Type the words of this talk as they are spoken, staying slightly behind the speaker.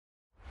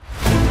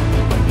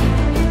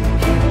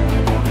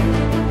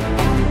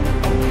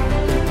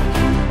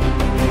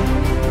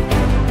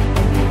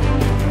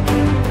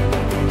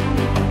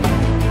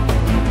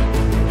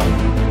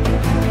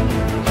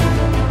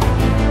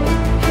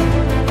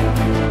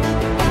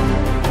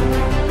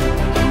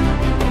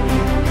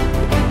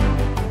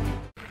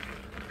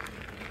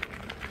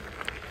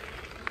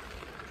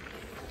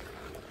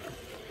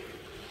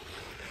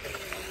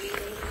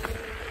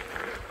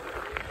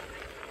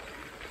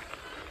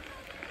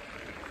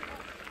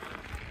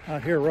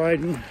Out here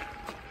riding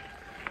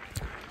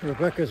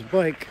Rebecca's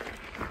bike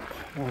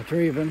while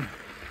Draven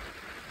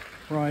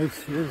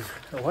rides his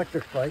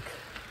electric bike.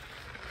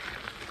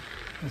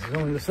 This is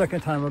only the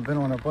second time I've been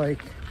on a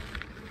bike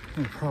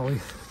in probably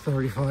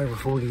 35 or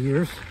 40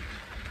 years.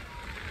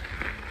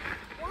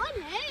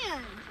 One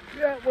hand!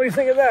 Yeah, what do you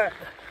think of that?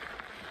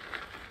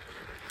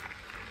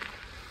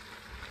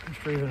 There's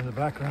Draven in the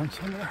background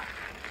somewhere.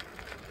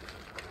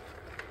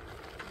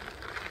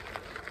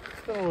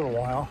 It's been a little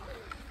while.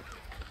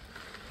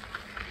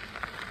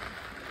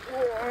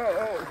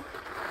 Whoa.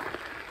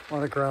 A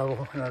lot of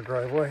gravel in our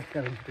driveway.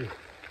 Gotta be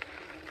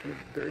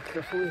very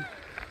carefully.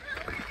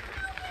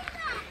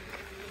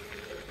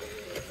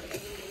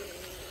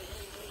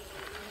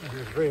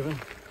 Here's Draven.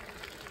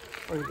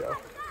 Where'd he go?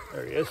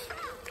 There he is.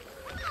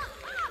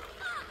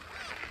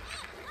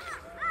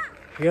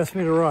 He asked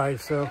me to ride,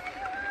 so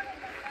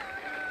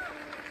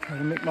I'm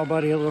gonna make my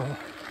body a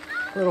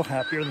little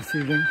happier this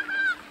evening.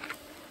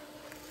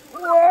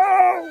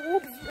 Whoa!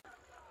 Oops.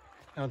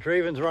 Now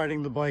Draven's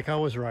riding the bike I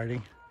was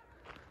riding.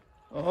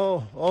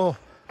 Oh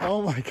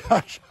my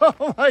gosh!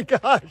 Oh my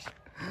gosh!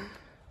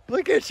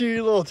 Look at you,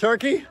 you little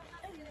turkey.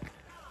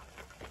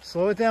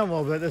 Slow it down a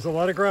little bit. There's a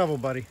lot of gravel,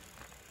 buddy.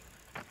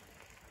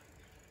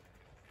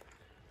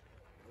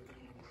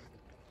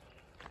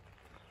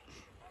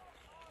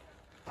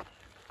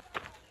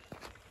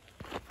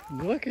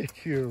 Look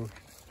at you.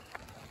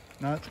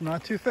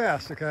 Not too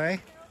fast,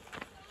 okay?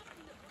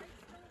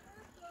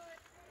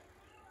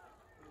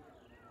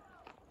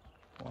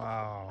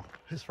 Wow,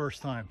 his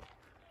first time.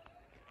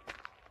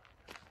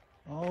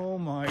 Oh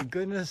my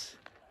goodness.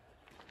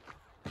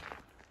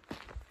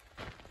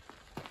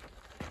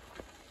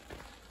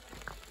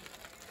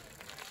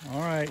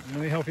 All right, let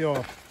me help you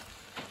off.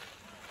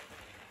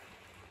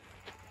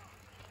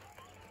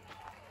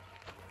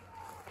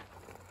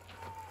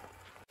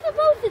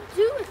 Supposed to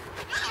do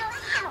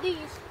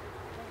these.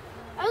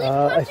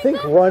 I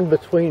think run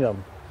between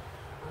them.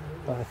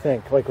 I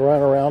think, like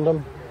run around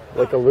them,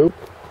 like a loop.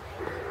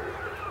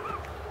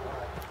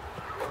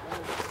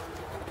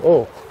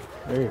 Oh,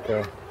 there you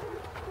go.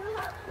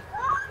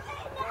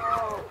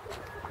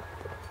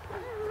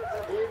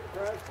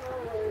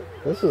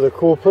 This is a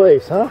cool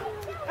place, huh?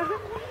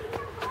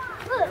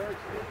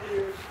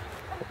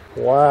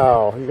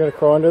 Wow, you gonna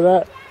crawl under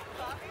that?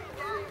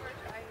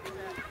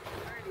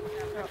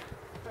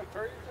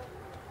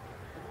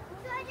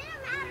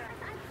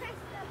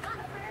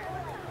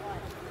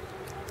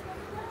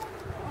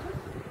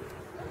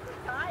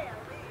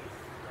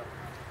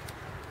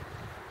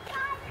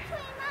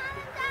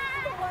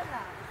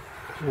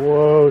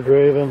 Whoa,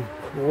 Draven,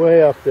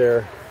 way up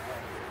there.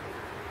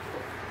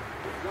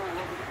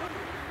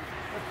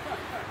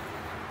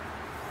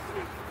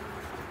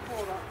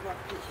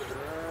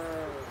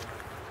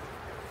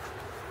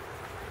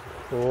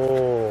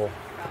 Cool.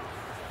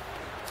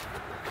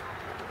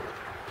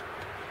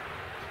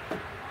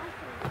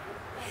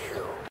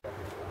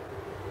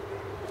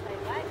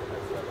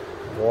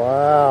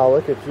 Wow,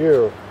 look at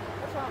you.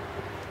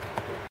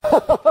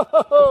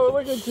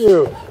 Look at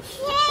you.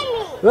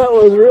 That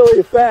was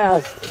really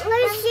fast.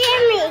 Let's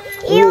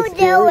shimmy. You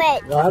do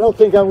it. No, I don't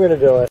think I'm going to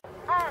do it.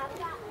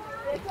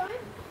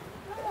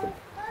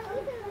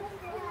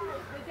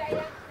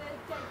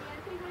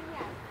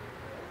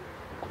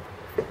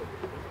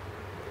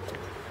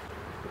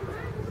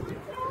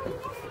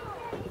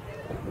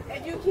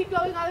 If you keep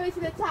going all the way to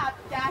the top,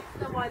 that's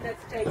the one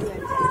that's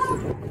gigantic.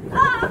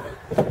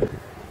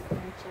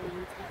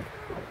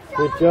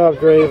 Good job,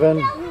 Draven.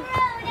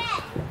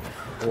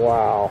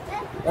 Wow,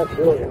 that's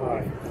really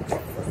high.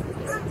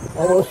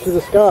 Almost to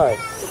the sky.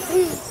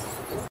 You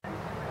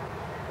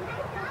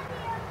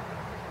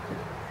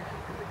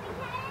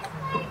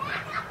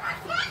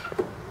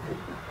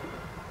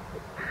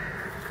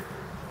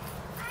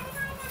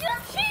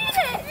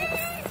cheated!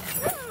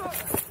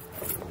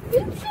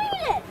 You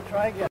cheated!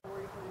 Try again.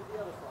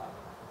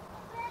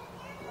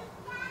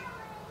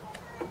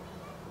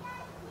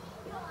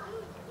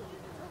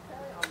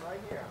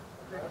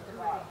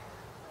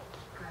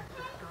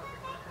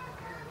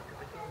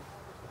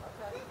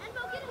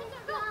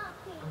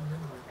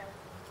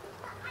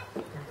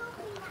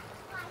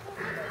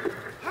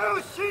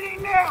 Who's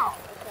cheating now?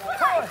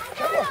 Come on,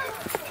 come on.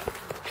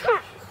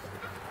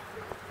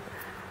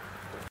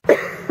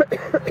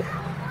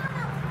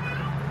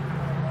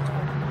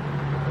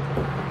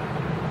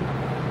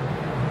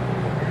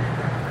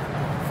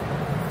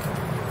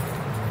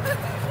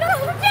 No,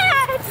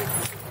 Dad!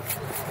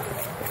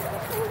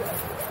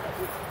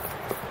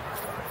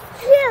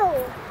 Chill.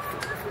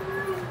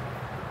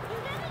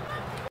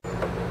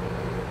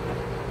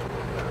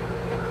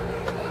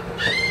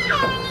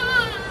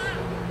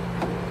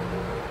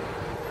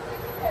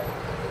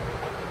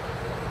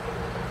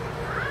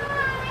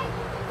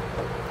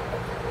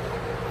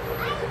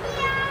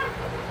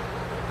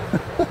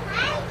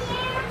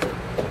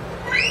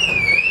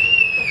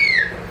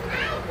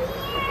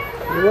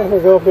 You let her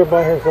go up there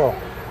by herself.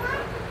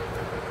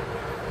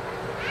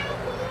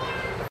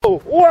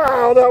 Oh,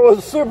 wow, that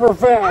was super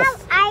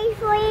fast. Ice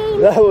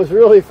cream. That was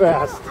really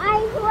fast.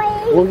 Ice cream.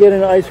 We'll get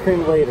an ice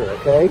cream later,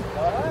 okay?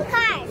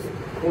 Okay.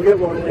 We'll get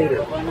one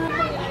later.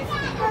 Bye-bye.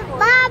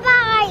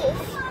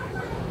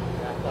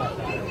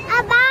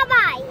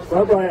 Bye-bye.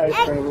 Bye-bye,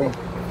 ice cream.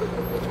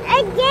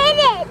 I get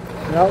it.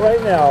 Not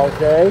right now,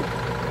 okay?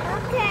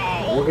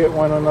 Okay. We'll get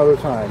one another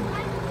time.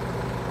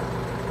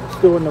 Let's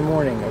do it in the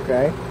morning,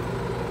 okay?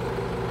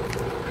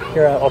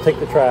 Here, I'll take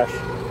the trash.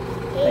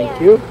 Thank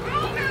you.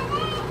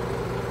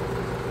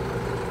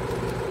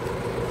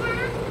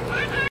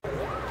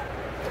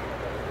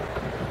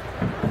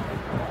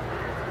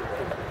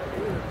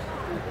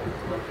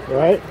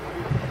 Right?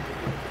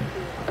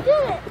 Did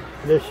it.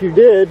 Yes, you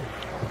did.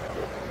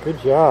 Good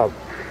job.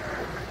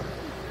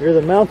 You're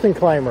the mountain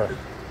climber.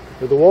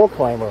 You're the wall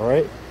climber,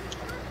 right?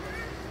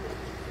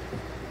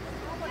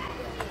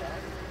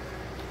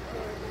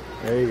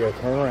 There you go.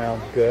 Turn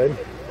around. Good. I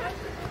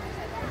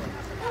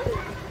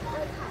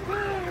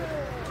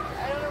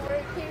don't know where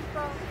it came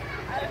from.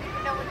 I don't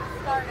even know when it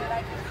started.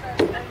 I just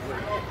started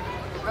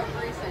of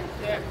recent.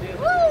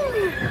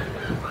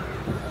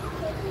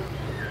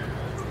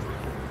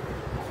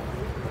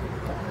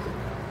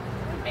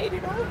 We made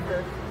it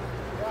over.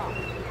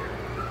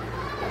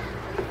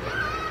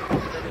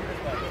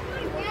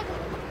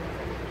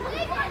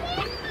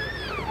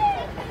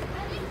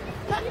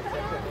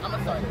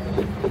 I'm sorry.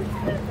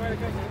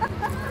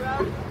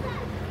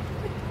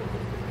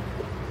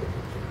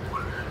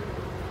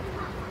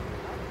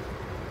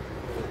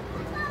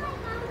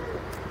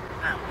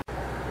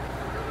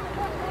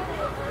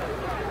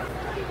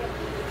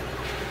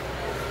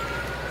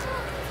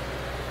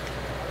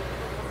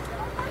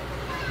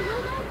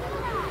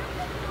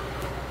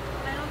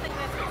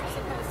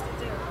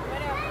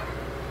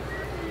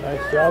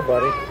 Nice job,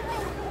 buddy.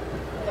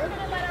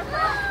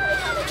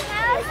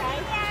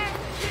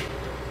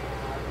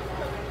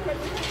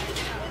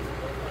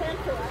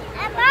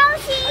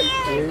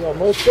 You're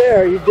almost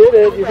there. You did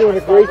it. You're doing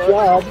a great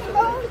job.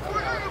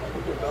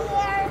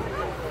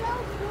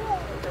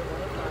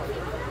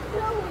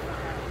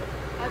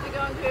 How's it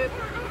going, Coop?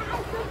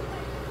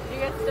 Did you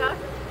get stuck?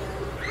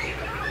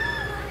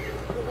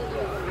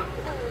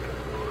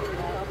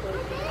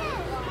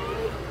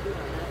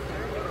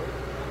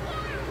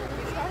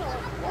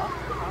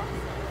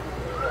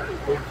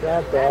 Good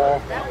job, Belle.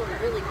 That was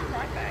really good.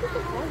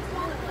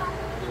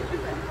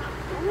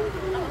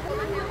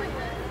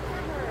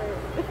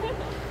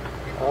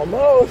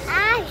 Almost.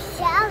 I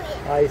saw it.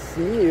 I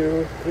see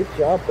you. Good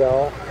job,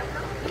 Belle.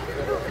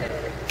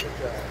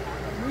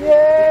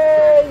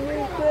 Yay!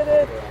 You did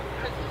it.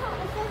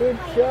 Good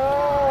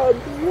job.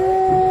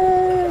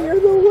 Yay! You're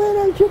the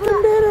winner,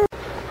 chicken dinner.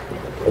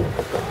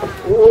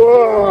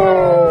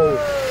 Whoa!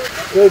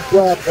 Good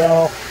job,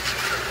 Belle.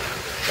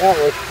 That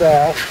was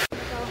fast.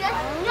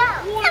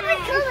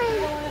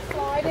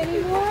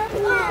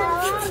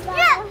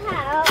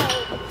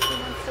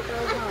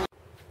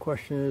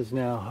 Question is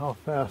now, how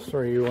fast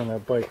are you on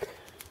that bike?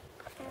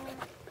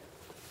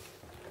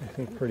 I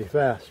think pretty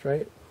fast,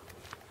 right?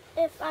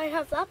 If I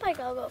have that bike,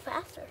 I'll go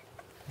faster.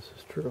 This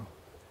is true.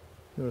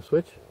 You want to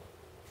switch?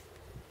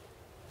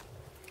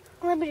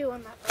 Let me do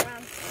one lap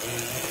around.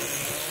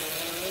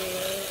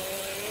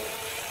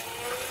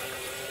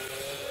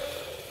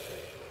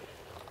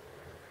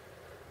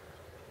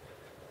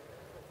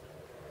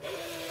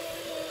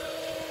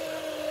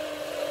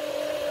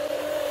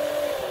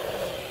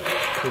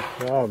 Good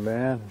job,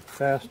 man.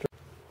 Faster.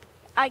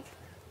 I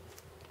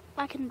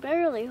can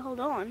barely hold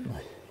on.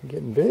 You're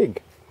getting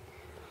big.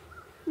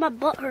 My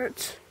butt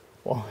hurts.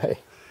 Why?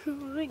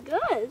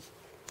 Because.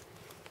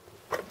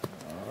 All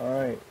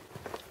right.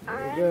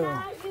 There you go.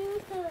 At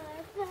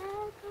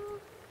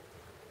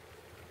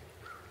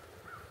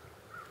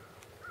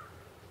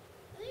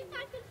least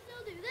I can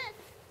still do this.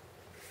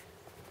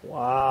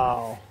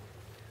 Wow.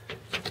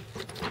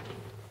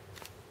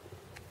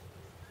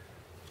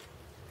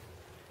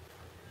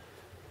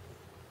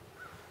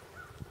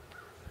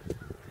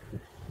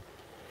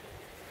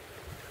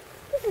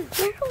 This is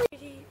barely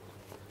deep.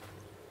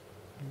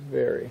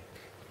 Very.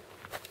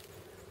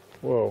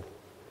 Whoa.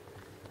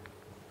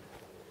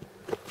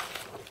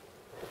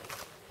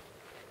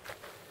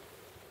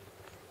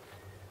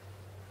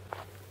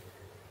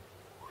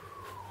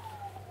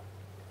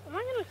 Am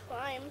I gonna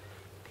climb?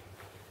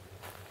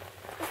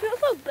 I feel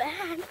so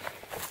bad.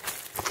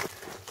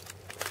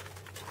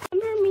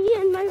 Remember me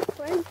and my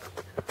friend?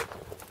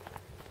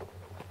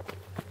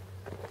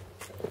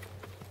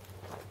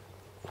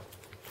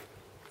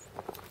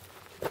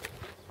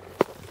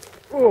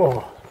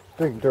 Oh,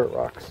 big dirt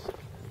rocks.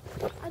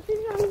 I think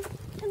I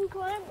can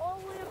climb all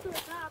the way up to the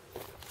top.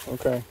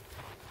 Okay.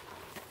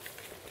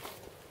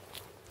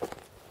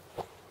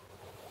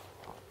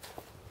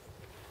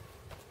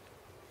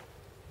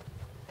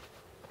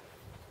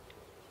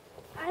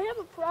 I have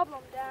a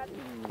problem, Dad.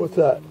 What's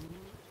that?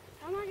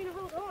 I'm not gonna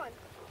hold on.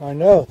 I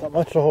know. Not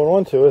much to hold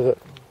on to, is it?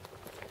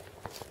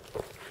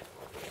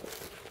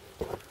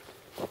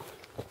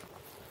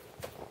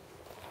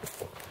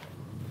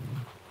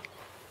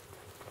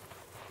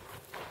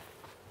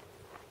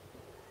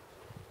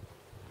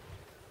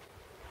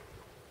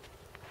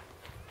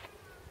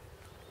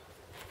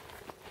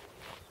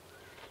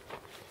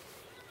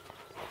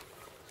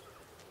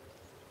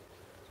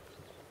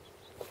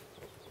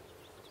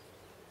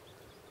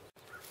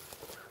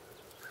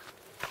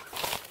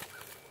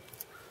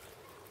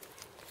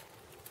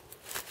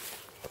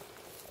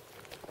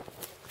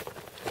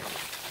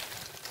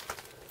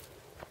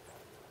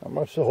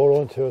 Not much to hold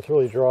on to. It's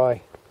really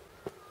dry.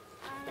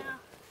 I know.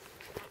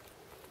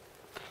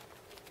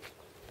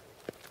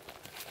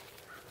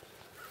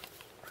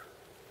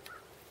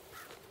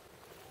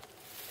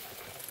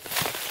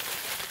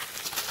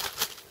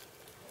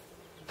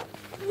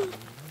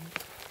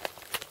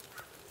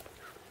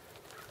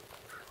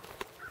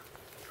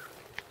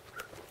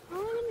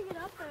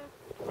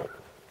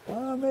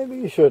 Maybe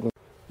you shouldn't.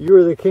 You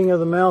are the king of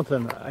the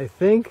mountain. I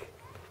think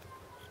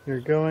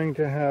you're going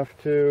to have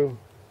to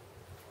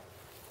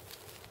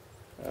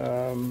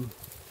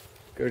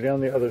go down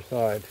the other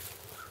side.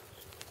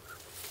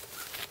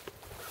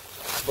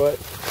 But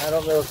I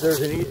don't know if there's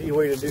an easy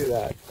way to do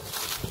that.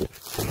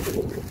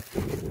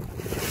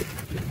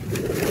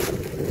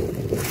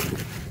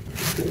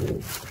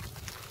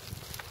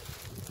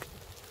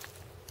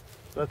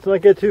 Let's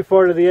not get too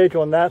far to the edge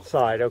on that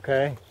side,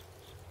 okay?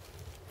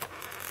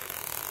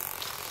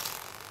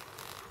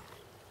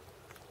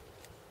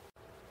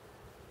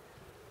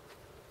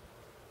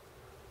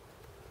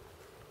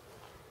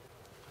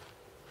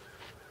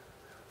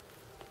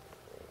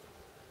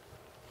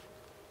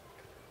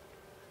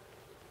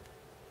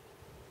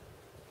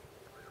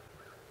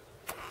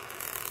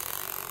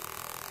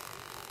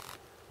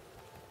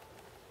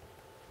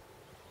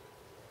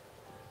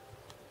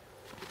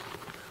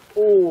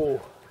 Oh.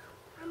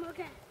 I'm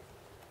okay.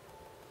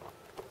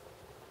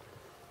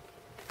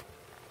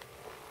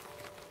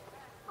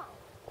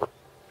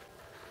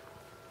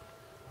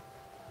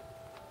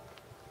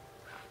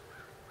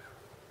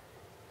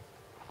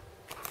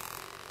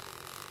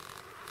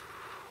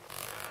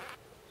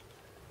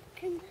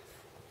 Can this?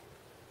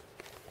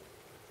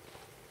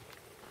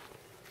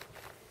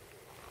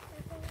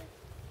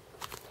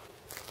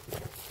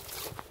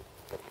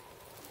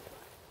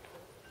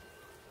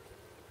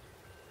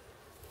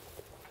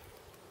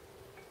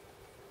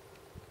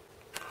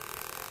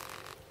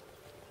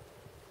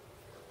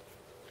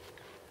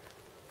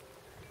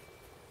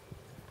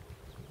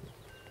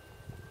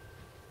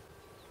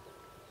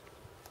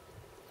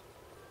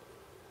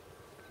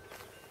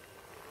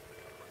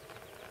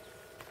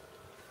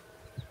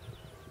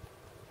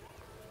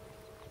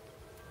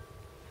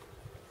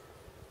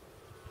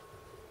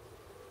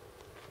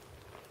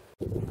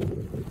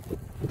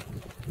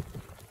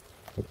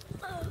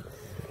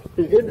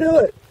 You can do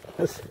it.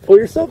 Just pull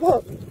yourself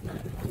up. You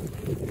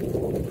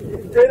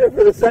did it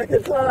for the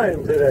second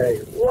time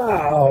today.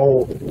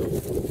 Wow.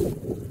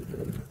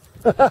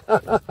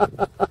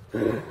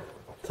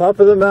 Top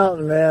of the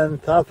mountain, man.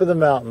 Top of the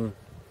mountain.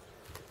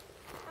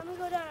 I'm gonna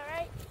go down,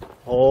 alright?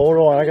 Hold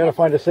on. I gotta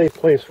find a safe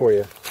place for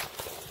you.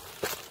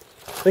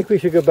 I think we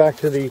should go back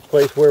to the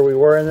place where we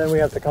were, and then we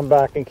have to come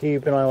back and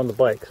keep an eye on the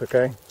bikes,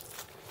 okay?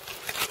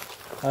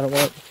 I don't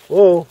want...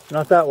 Whoa,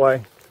 not that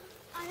way.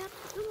 I have to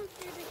come up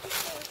there to get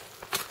those.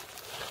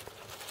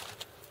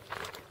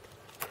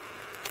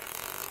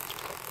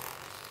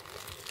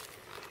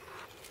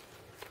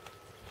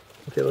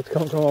 Okay, let's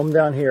come on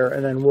down here,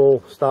 and then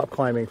we'll stop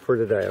climbing for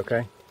today,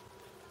 okay?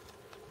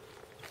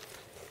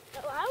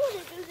 No, I want to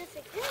do this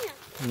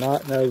again. No,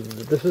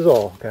 this is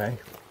all, okay?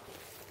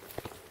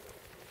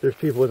 There's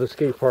people at the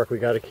skate park. We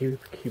got to keep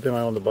an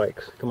eye on the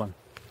bikes. Come on.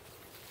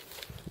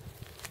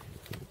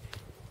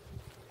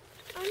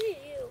 I need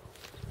you.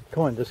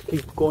 Come on, just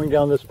keep going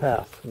down this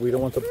path. We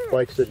don't want the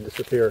bikes to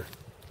disappear.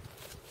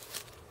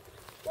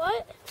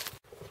 What?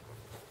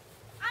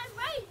 I'm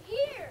right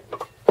here.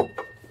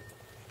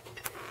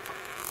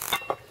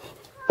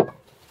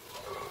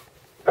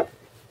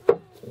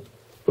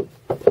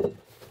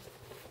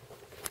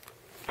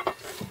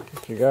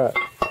 What you got?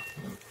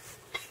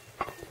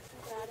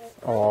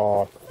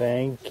 Oh,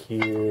 thank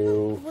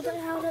you. What the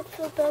hell? That's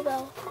so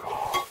Bell.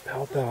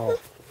 Bell Bell.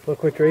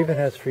 Look what Draven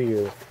has for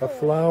you. A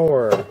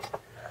flower.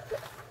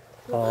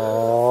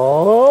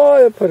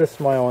 Oh, it put a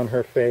smile on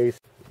her face.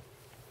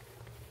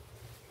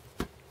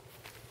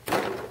 Are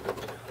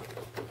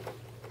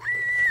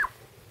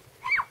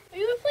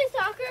you gonna play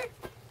soccer?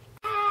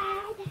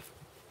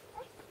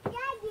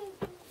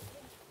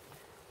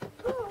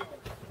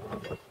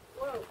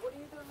 Whoa, what are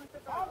you doing with the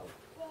dog?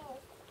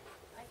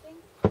 I think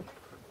you're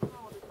too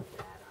small to do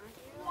that, aren't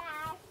you?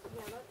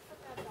 Yeah, let's put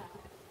that back.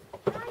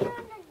 Let's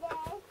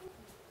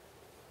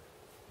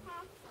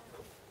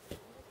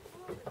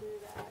come over to do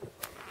that.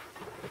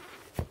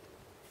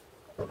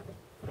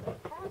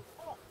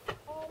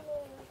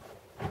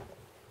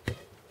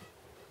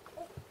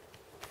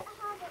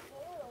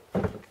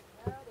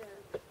 No, it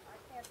is. I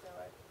can't do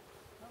it.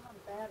 I'm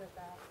bad at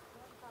that.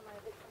 One time I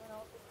hit someone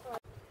else's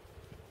foot.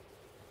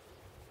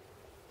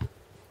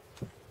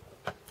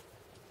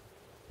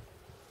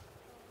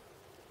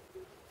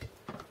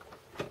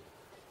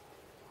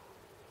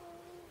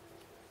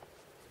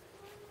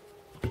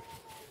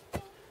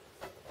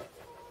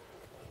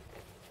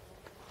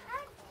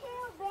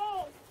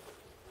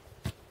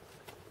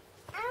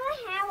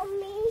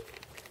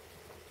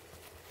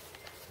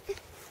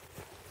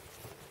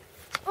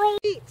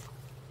 Feet.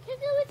 Kick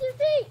it with your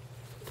feet.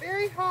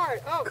 Very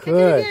hard. Oh, kick it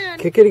Good. again.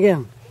 Kick it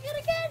again. Kick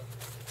it again.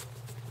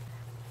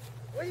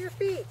 With your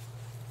feet.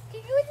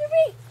 Kick it with your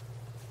feet.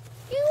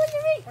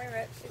 Wait a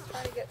minute, she's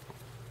trying to get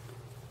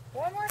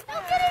one more time.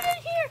 Oh, get it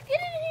in here! Get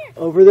it in here!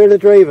 Over there to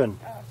Draven.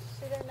 Oh,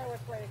 she didn't know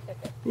which way to kick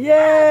it.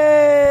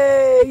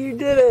 Yay! You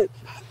did it.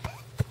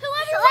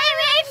 Whoever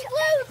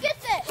blue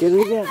gets it! Get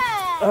it again.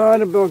 Oh,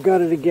 Annabelle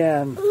got it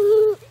again.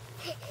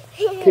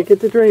 Kick it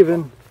to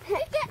Draven. Kick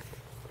it!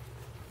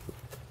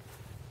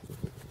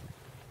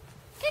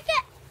 Kick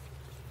it!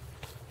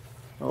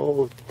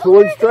 Oh,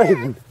 towards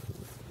Draven.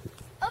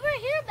 Over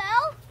here,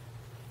 Belle!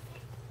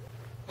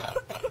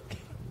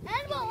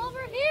 Annabelle,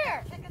 over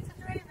here! Kick it to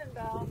Draven,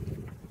 Belle.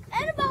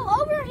 Annabelle,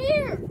 over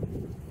here!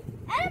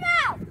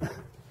 Annabelle!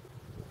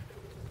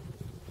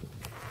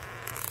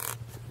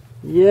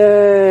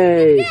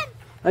 Yay!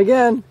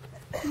 Again.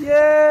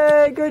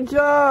 Yay! Good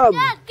job.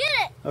 Dad, get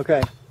it!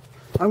 Okay.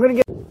 I'm gonna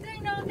get.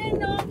 Ding dong, ding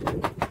dong.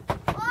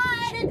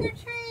 Bye! Trick or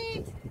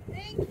treat.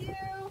 Thank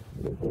you.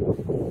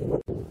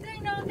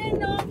 Ding dong, ding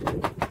dong.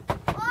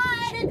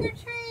 Bye! Trick or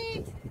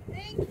treat.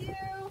 Thank you.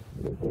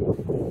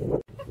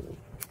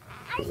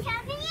 I'm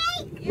having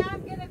it! Yeah,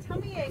 I'm getting a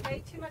tummy ache. I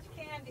ate too much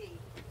candy.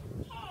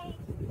 Okay.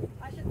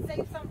 I should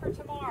save some for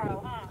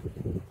tomorrow, huh?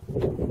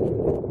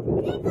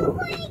 Take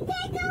away!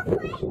 Take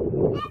away!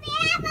 Happy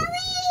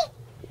Halloween!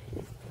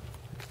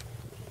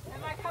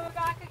 Am I coming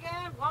back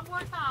again? One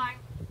more time.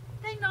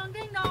 Ding dong,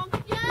 ding dong.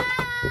 Yay!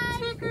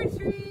 Trick or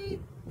treat.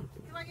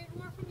 Do I get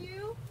more from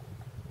you?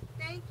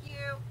 Thank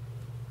you.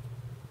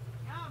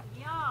 Yum,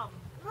 yum.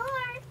 More!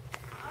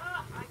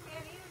 Oh, I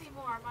can't eat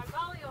anymore. My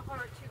belly will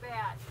hurt too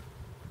bad.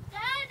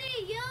 Daddy,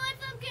 you want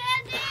some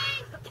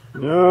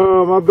candy?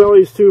 No, my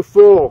belly's too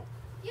full.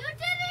 You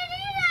didn't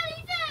eat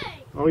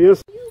anything! Oh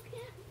yes. You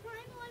can't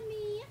climb on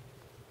me.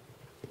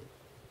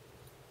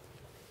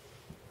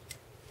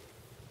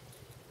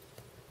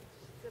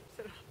 Zips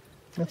it up.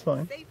 That's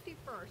fine. Safety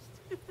first.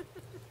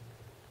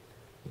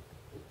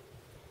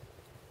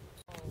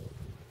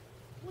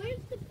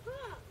 Where's the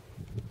pump?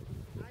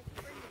 I can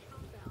bring the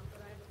pump out,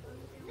 but I have a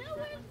funny feeling No,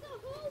 that where's the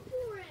hole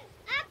for it?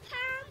 A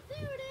pump!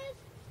 There it is.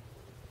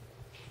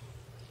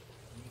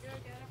 you go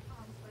get a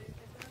pump, but if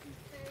it doesn't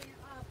stay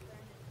up,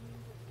 then it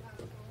means it's got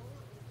a hole.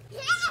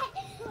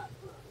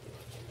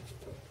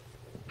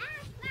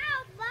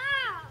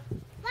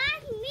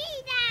 That's me,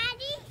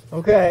 Daddy.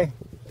 Okay.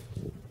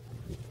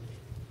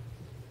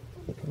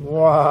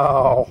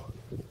 Wow.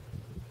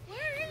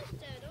 Where is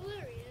Dad? Oh,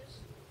 there he is.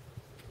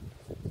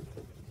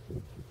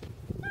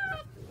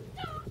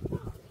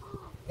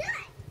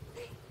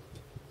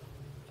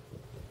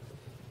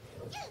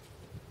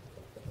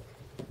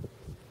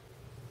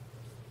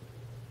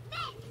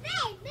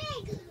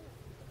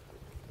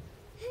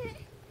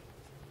 Big.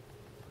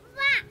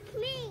 Rock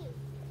me.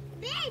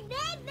 Big.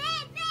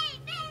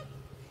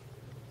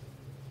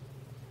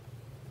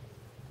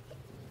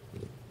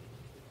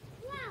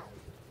 Wow.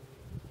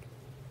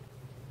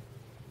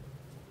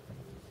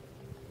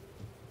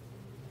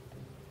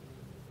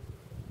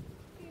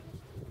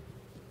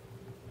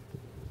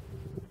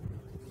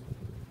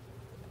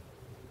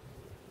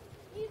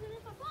 Even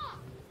if I fall.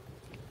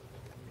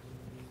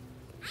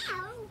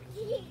 Ow.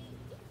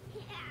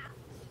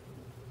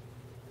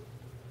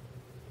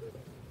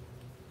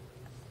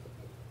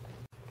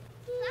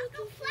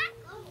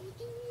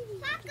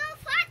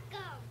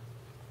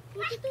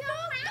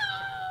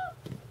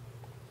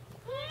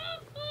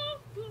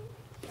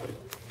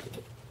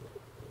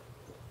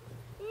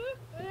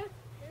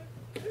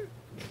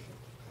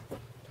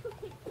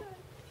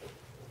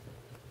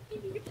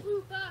 Give me your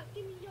blue bug.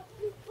 Give me your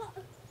blue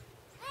bug.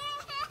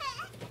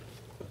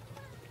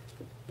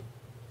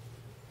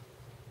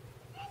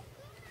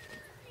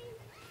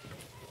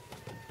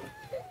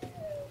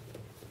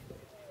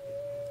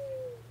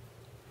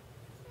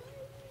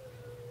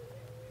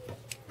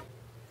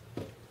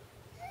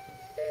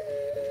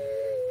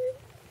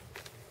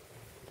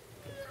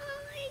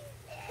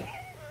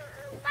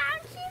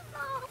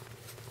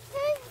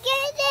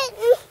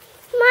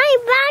 My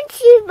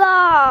bouncy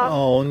ball.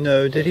 Oh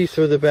no, did he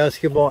throw the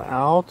basketball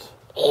out?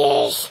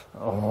 Yes.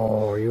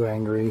 Oh, are you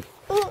angry?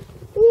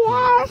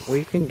 Yes. Well,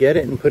 you can get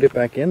it and put it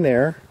back in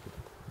there.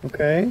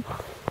 Okay.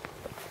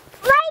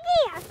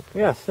 Right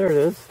Yes, there it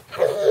is.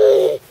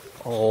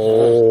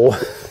 Oh.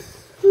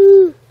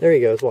 There he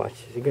goes. Watch.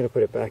 He's going to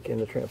put it back in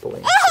the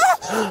trampoline.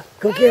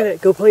 Go get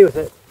it. Go play with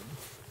it.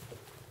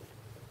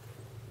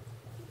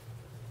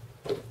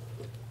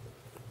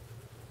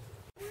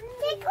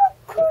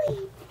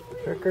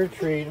 Trick or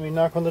treat. Let me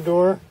knock on the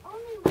door.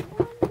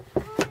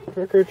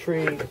 Trick or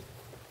treat.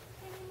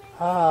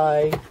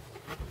 Hi.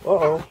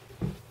 Uh-oh.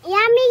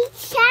 Yummy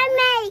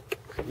stomach.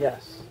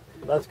 Yes.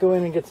 Let's go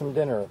in and get some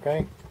dinner,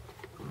 okay?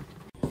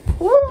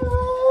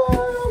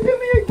 Whoa, give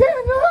me a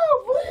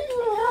candle, please.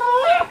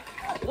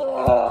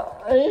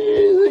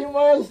 Easy,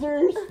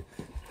 monsters.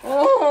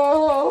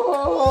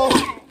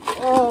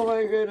 Oh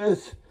my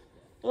goodness.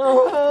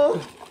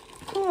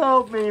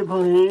 Help me,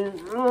 please.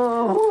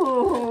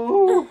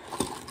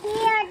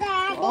 Here,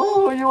 Daddy.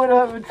 Oh, you want to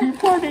have a tea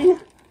party?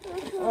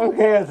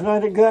 Okay, it's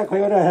not exactly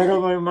what I have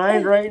on my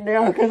mind right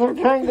now because I'm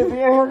trying to be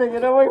able to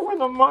get away from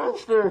the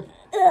monster.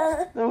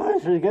 The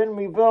monster's getting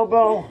me,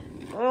 Bobo.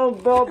 Oh,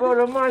 Bubba,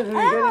 the monster's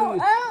getting me.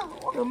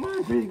 Ow! The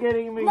monster's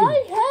getting me.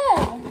 My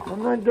head!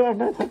 I'm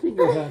not touching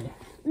your head.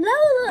 No,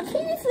 the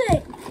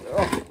teething!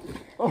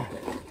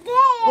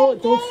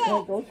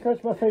 Don't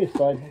scratch my face,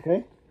 bud,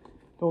 okay?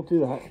 Don't do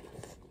that.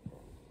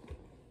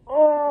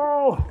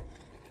 Oh!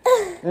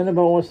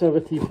 Annabelle wants to have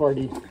a tea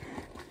party.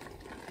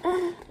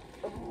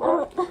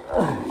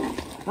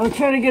 I'm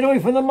trying to get away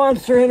from the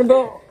monster,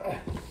 Annabelle.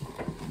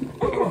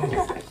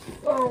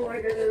 Oh my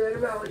goodness,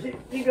 Annabelle,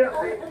 you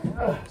got me.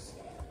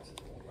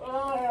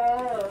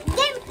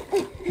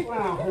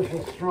 Wow, this is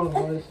a strong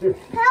monster.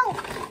 Help!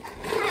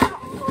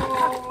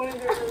 Oh my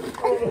goodness.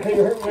 Oh,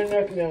 you're hurting my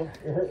neck now.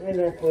 You're hurting my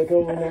neck, let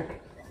go of my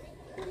neck.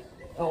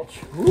 Ouch.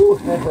 Woo,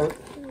 that hurt.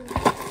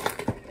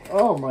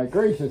 Oh my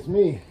gracious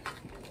me.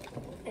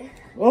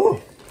 Oh,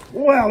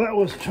 wow, that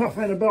was tough,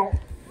 Annabelle.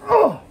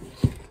 Oh!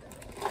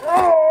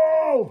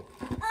 Oh!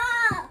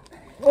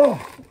 Oh!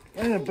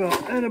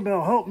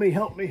 Annabelle, help me.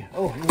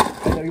 Oh,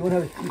 I know you want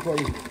to have a tea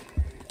party.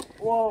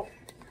 Whoa.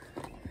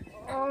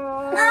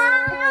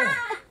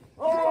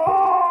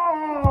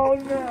 Oh,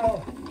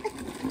 no.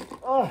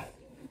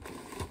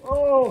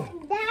 Oh.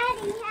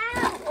 Daddy,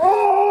 help!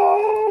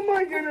 Oh,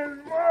 my goodness.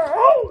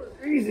 Oh,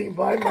 easy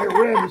by my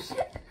ribs.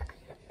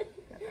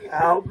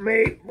 Help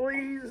me,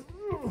 please.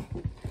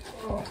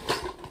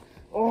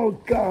 Oh,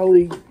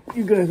 golly.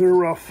 You guys are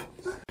rough.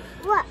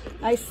 What?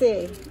 I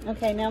see.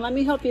 Okay, now let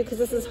me help you because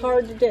this is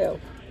hard to do.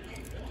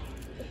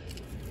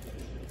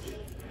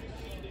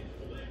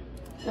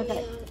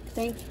 Okay,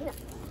 thank you.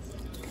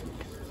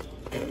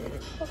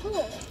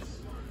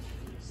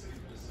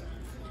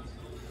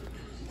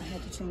 I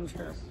had to change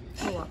her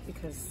pull-up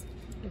because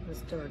it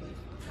was dirty,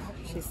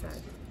 she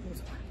said. It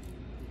was wet.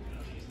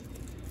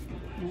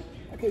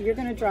 Okay, you're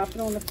going to drop it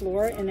on the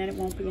floor and then it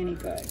won't be any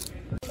good.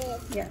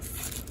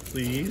 Yes.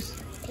 Please.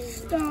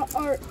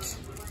 Start.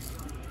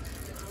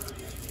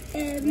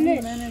 And You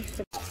this. managed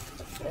to-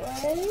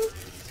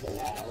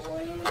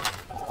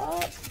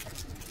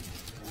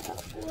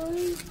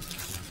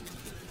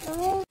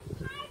 Up.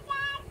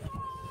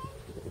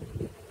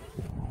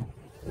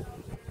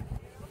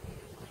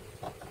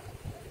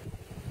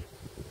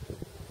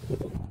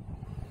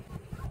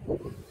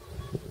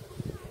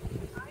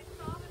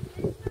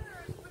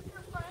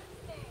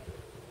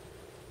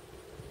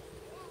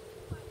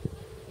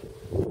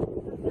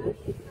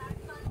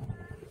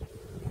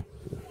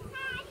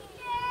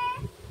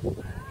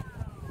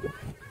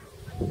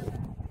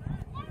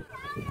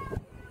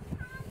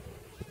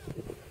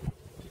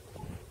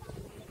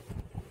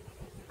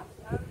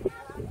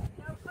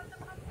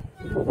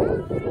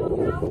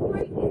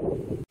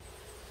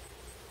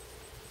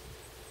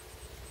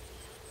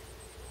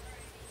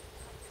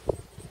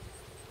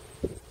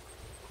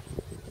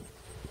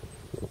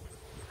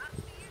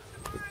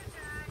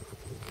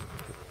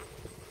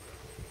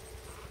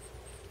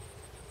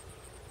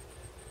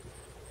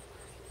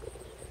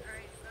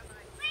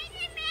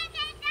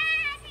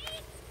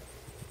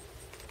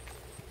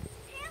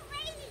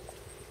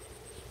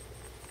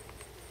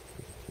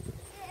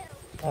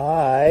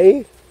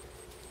 Hi.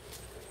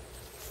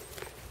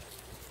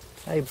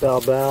 Hey,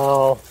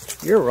 Belle.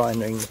 You're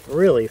running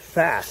really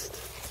fast.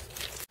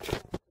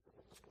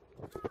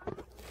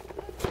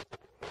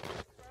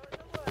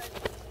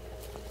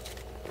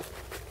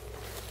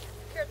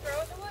 Here, throw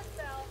it in the woods,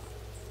 Belle.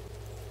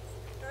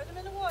 Throw them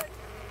in the woods.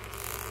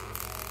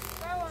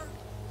 Throw them.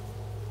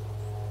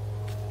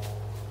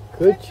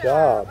 Good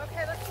job.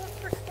 Okay, let's look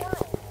for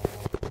squirrels.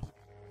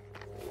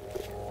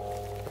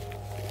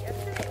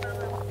 Yesterday,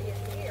 Mama will see it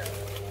here.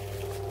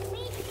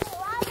 Me too. I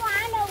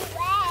ran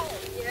away.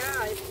 Yeah,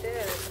 I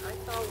did. I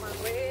saw one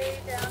way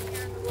down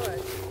here in the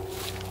woods.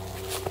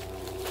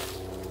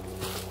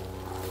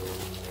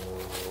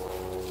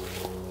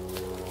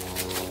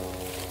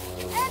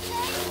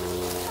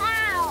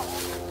 Wow.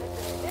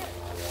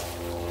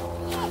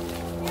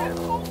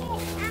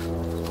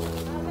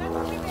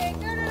 That's too big.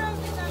 No,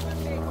 it's not one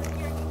big.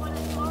 Here, you want a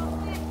small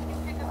stick? You can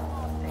pick a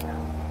small stick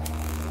up.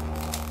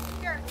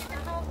 Here, you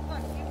can hold,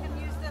 look, you can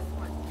use this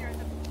one. Here,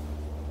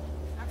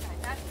 okay,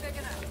 that's big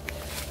enough.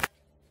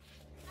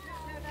 No,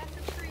 that's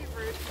a tree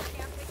root. You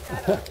can't pick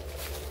that up.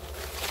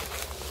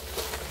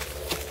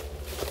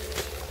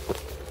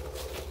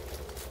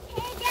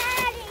 Hey,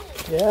 Daddy.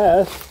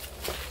 Yes.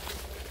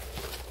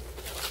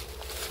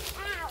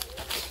 Ow.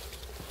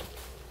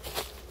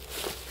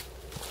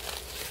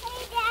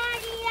 Hey,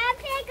 Daddy, I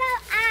can go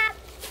up.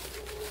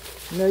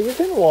 No, you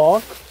can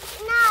walk.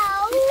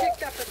 No. She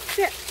picked up a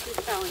stick, she's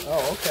telling me.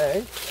 Oh,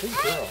 okay. Good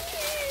girl.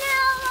 No,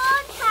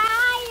 I'm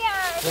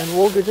tired. Then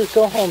we'll just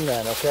go home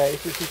then, okay?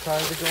 Since you're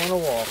trying to go on a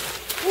walk.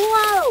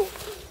 Whoa!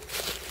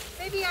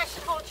 Maybe I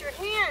should hold your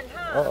hand,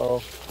 huh?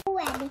 Uh-oh.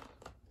 Ready.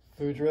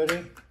 Food's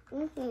ready?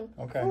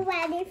 Mm-hmm. Okay. Food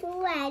ready.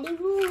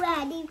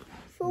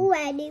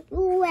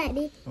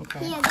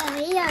 Okay. Here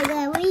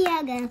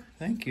go.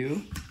 Thank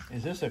you.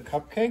 Is this a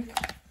cupcake?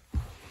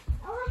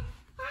 Oh,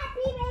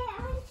 happy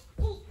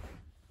baby.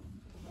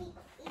 Eat.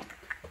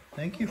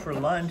 Thank you for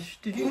lunch.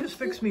 Did you just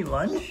fix me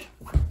lunch?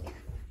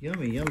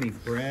 Yummy, yummy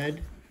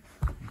bread,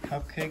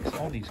 cupcakes,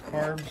 all these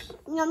carbs.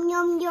 Yum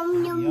yum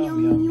yum yum Yum,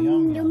 yum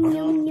yum, yum yum,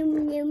 yum yum,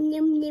 yum yum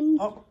yum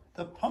yum. Oh,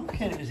 the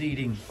pumpkin is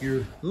eating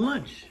your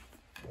lunch.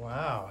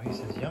 Wow, he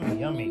says yummy,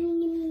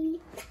 yummy.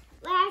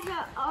 Where's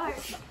our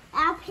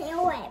I'll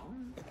peel it.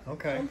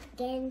 Okay,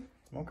 Then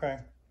okay.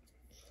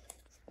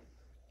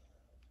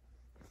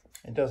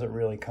 It doesn't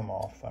really come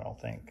off, I don't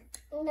think.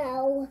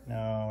 no.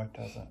 No, it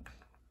doesn't.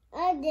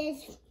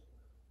 This.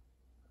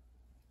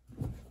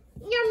 Yum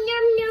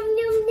yum yum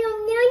yum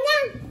yum yum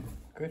yum.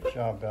 Good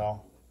job,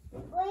 Belle.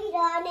 Wait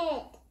on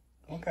it.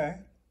 Okay.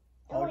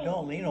 Oh,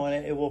 don't lean on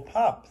it. It will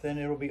pop. Then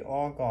it'll be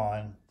all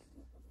gone.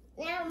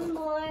 Now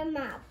more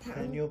my pumpkin.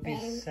 Then you'll be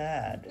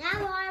sad. Now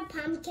more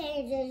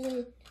pumpkins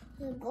and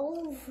the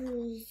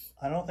goldfish.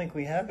 I don't think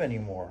we have any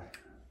more.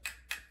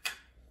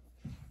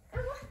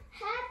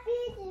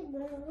 Happy the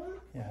moon.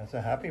 Yeah, it's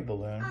a happy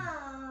balloon.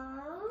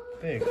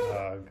 Aww. Big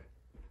hug.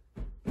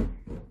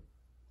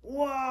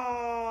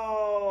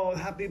 Whoa!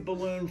 Happy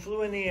balloon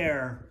flew in the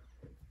air.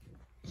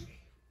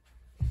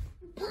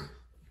 Eat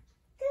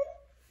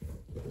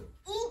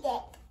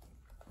it.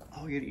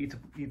 Oh, you gonna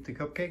eat the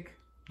cupcake?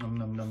 Num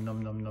num num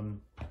num num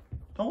num.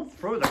 Don't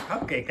throw the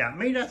cupcake at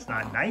me. That's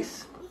not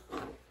nice.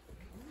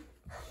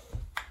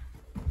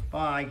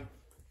 Bye.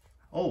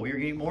 Oh, you're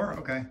gonna eat more?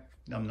 Okay.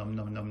 Num num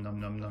num num num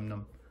num num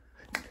num.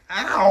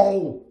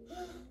 Ow!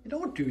 You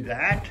don't do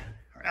that.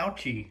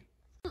 Ouchie.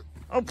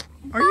 Oh,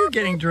 are you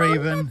getting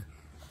Draven?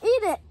 Eat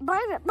it.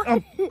 Bite it. Bite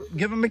Oh, it.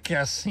 give him a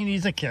kiss. He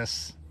needs a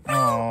kiss.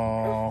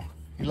 Oh,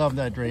 you love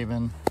that,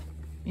 Draven.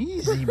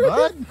 Easy,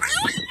 bud.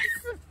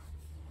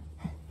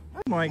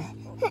 Oh my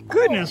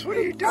goodness, what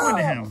are you doing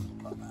to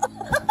him?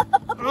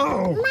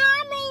 Oh,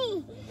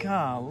 Mommy.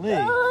 golly.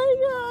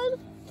 Oh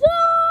my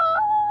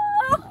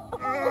God.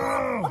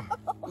 Oh.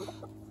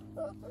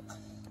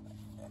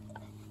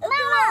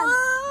 Mama.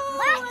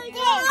 What's this?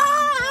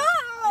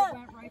 It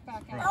went right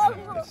back out. So I'm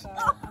just going to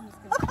stop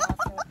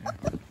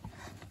it.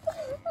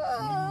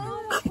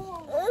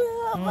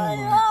 Oh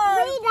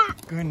my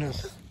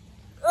goodness.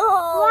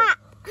 What?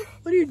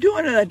 What are you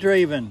doing to that,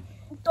 Draven?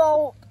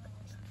 Don't.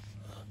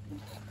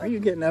 Are you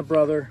getting that,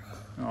 brother?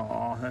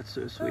 Oh, that's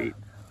so sweet.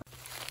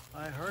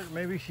 I heard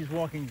maybe she's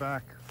walking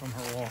back from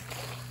her walk.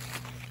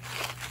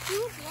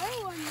 You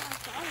blow on my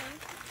phone.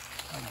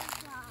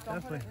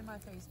 Don't put it Definitely in my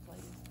face,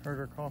 please. heard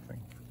her coughing.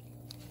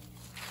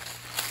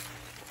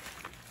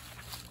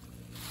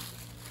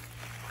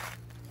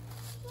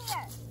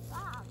 Here,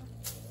 Bob.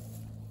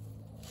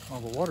 Oh,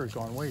 the water's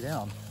gone way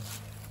down.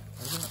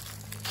 Isn't it?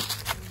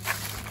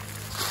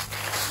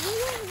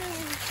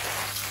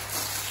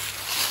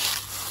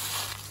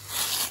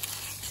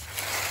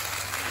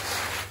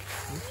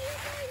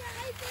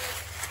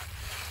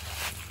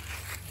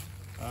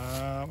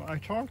 I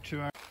talked to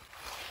her.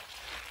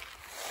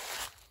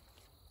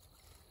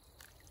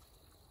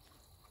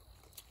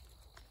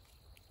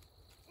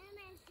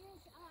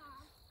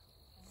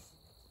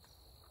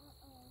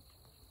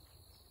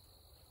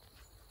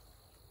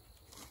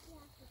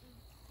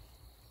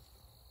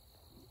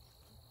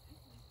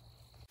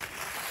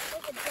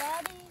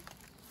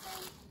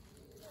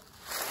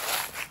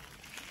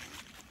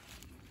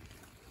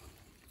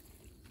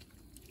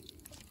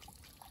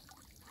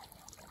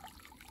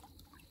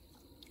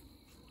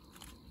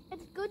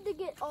 It's good to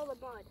get all the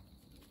mud.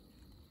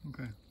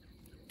 Okay.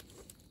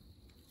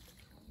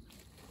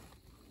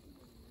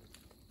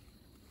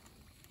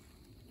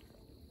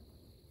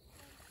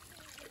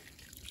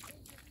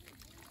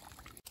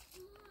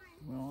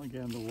 Well,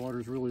 again, the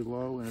water's really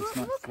low and it's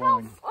not Look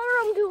flowing. how far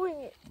I'm doing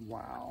it.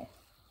 Wow.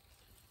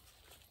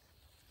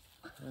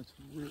 That's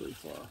really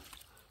far.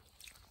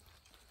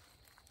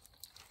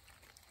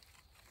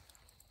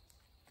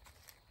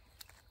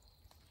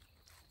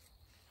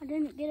 I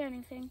didn't get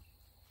anything.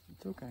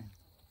 It's okay.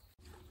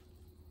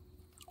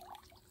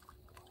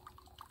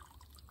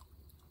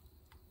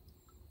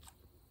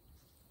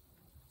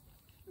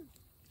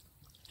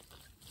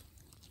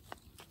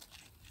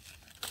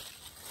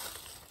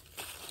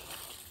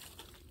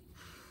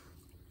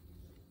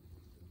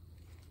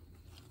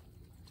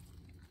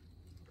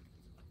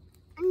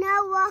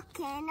 No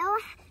walking. No,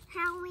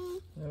 how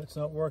we. No, it's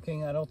not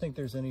working. I don't think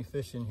there's any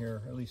fish in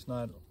here, at least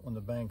not on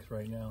the banks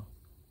right now.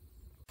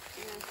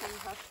 You gonna sing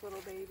Hush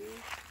Little Baby?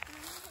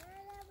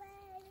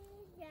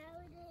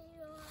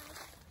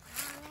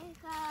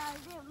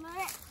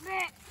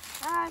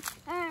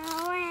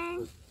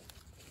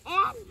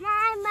 And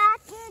my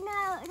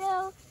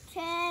mother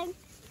said,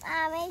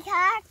 Mommy,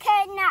 I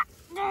cannot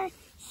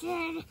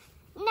listen.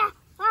 No,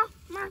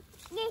 Mama,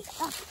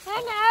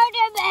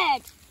 another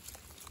bed.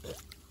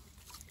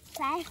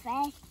 Fish,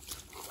 fish,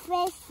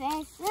 fish,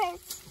 fish,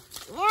 fish.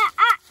 Yeah,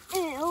 I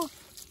do.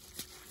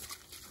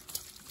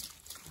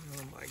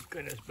 Oh my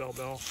goodness, Belle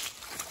Belle.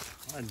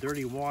 That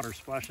dirty water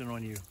splashing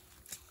on you.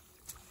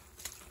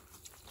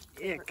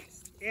 Ick,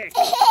 ick,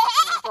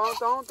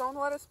 Don't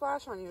let it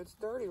splash on you. It's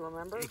dirty,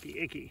 remember? icky,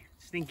 icky,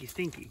 stinky,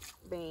 stinky.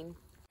 Bane.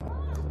 Ow.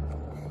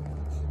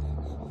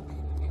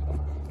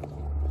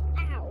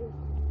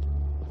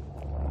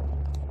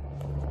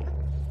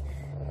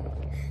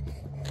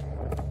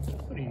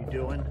 What are you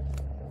doing?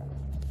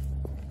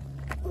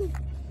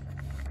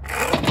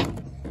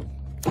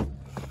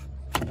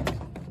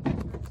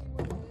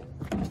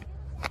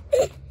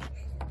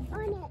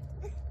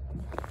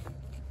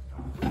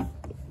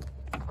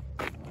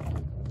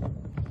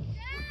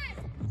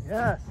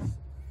 Yes.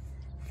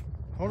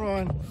 Hold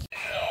on.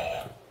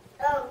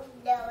 Oh,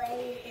 no.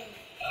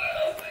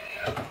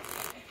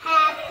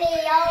 Happy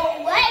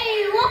old way. Happy old way.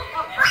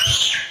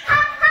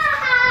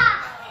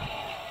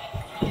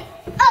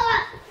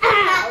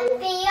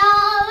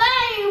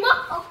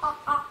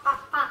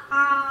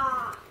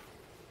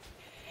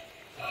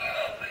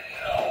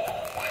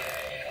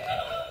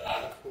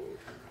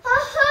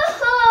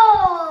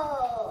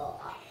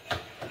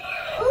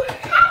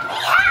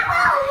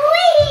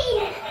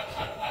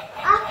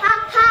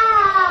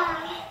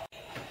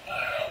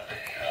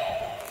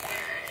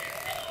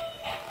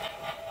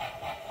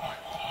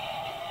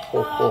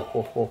 Ho, ho,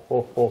 ho, ho, ho,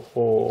 ho,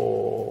 ho.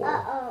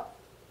 Uh-oh.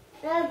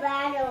 The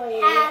battery.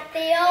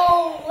 Happy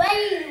old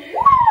way.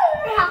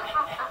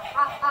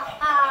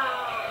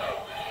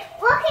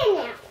 Walking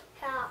now.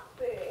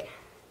 Happy.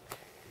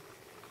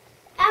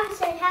 I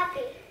said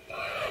happy.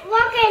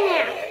 Walking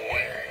now.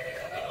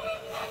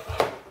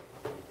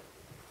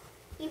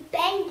 You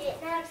banged it.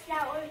 Now it's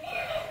not working.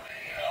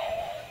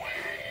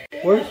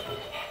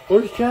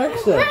 Where's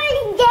Jaxson?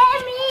 Get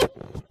me.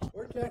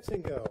 Where'd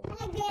Jaxson go?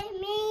 Get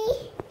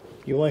me.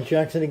 You want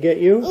Jaxson to get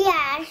you?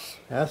 Yes.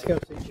 Ask him.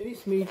 Say,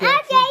 chase me,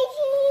 Jaxson.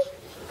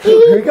 Okay.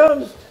 Here he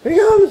comes. Here he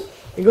comes.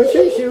 He's going to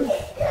chase you.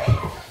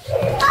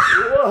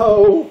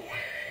 Whoa.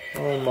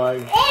 Oh, my.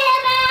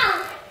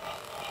 Annabelle!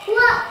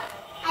 Look.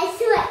 I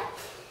saw it.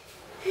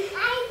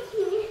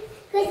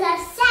 Because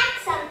there's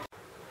sacks on.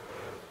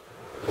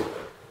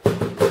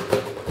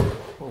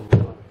 Oh,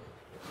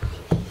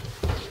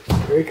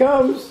 my. Here he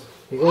comes.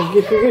 He's going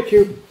to get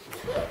you.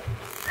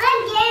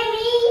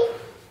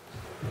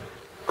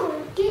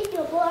 Get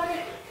the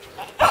water.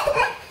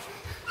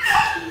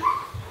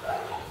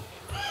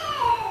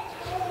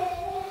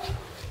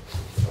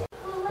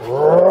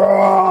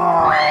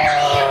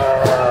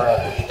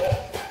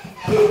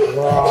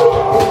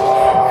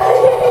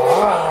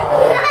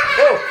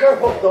 Oh,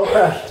 careful, don't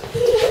crash.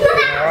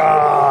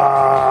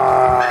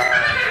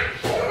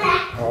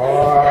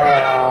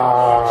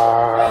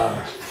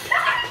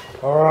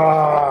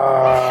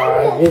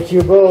 Get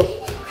you both.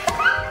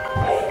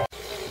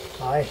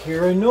 I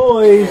hear a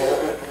noise.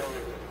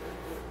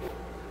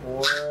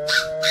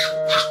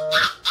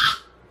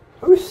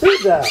 Who said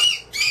that?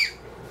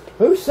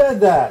 Who said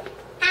that?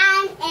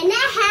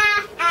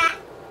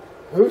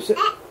 Who said?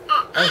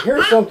 I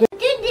hear something.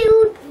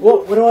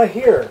 What do I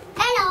hear?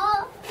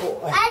 Hello.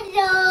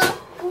 Hello.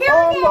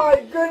 Oh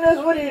my goodness,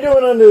 what are you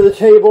doing under the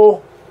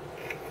table?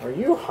 Are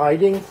you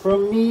hiding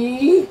from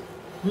me?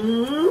 Hmm?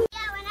 Yeah,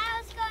 when I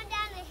was going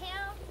down the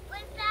hill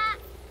with that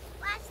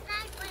last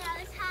night when I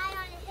was high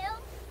on the hill,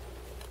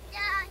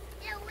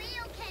 the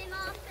wheel came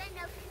off in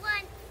the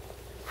front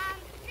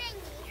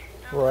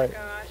thingy. Oh Right. my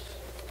gosh.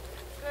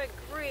 Good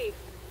grief.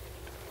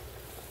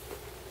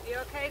 You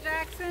okay,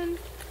 Jaxson?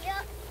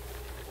 Yep.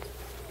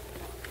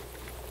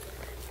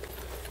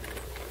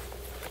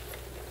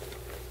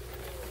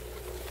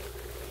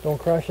 Don't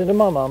crash into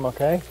my mom,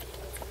 okay?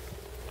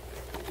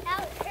 That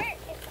would hurt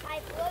if I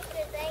broke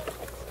his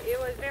ankle. It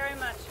was very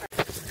much hurt.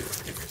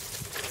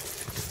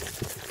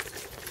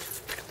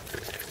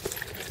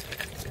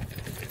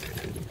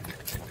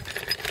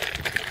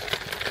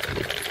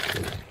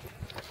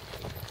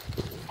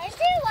 I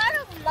see a lot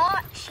of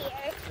marks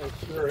here. It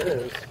sure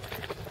is.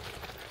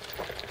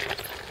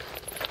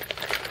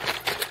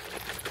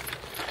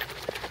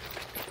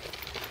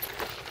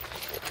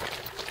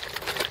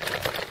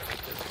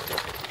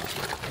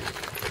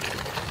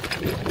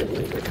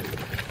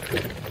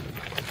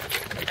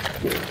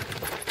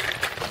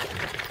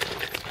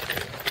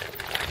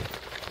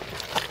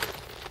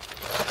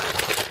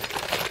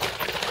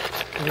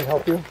 Can we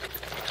help you?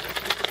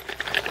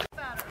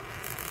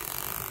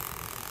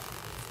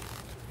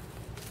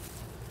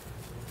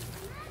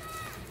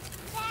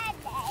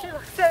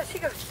 She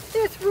goes,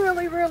 it's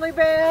really, really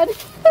bad.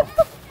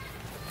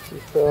 She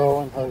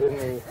fell and hurt her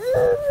knee.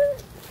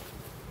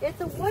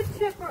 It's a wood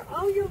chipper.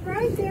 Oh, you're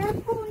right there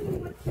pulling a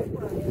wood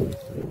chipper.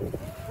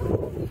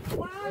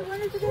 Wow,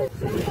 when is it going to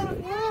chip that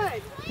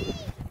wood?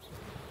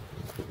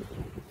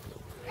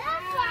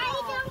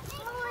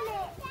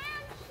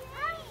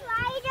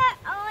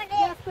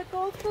 Yes, but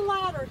go to the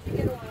ladder to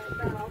get on it,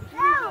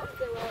 Val.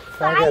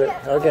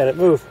 I'll get it.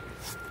 Move.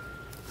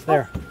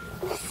 There.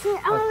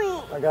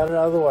 Only. I got it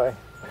out of the way.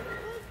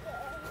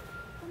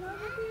 Come over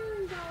here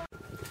and go.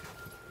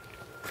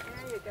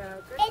 There you go.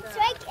 Good It's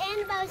job. like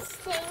Annabelle's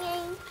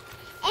singing.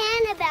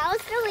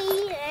 Annabelle's the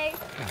leader.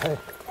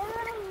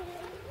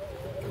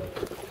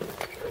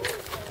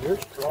 You're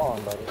strong,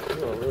 buddy.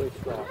 You are really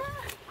strong.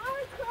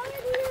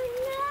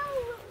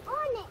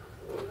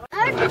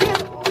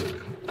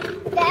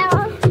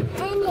 Down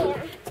in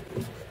here.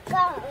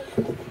 Go.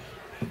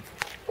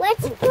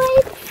 Let's play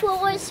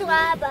Floor's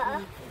Lava.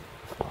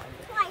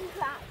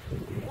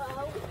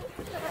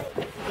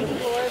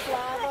 Floor's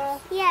lava.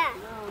 Yeah.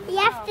 You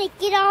have to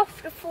get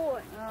off the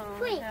floor. Oh.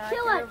 Wait, Yeah, two,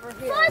 get one. over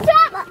here. Four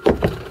lava.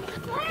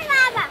 Four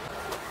lava.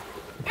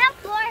 Not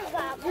four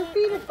lava. Your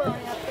feet are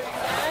burning up there,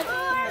 Dad.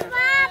 Four Here.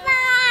 lava.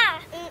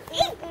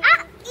 Eat,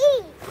 ah,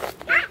 eat.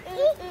 Ah,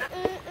 eat.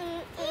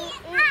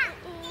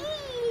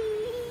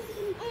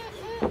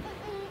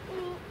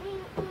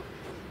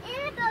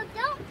 Annabelle,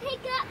 don't pick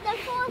up the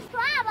fourth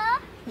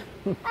lava.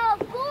 I'll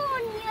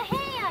burn your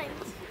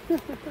hands.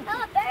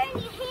 I'll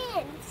burn your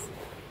hands.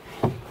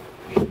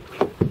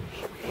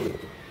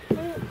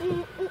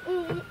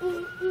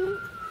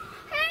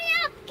 Hurry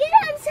up, get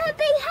on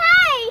something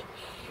high.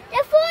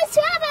 The fourth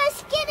lava is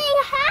getting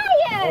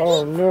higher.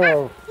 Oh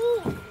no.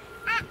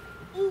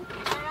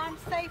 Hey, I'm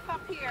safe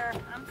up here.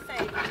 I'm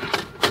safe.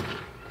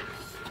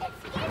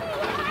 It's getting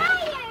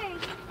higher.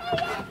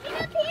 Hurry up,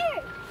 get up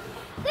here.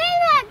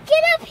 Grandma,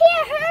 get up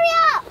here, hurry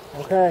up.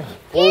 Okay.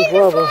 Get Where's in the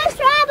lava? fourth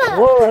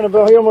lava. Whoa,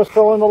 Annabelle, he almost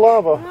fell in the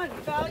lava. Come on,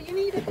 Val, you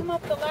need to come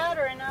up the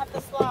ladder and not the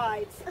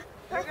slides.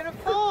 You're gonna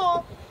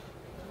fall.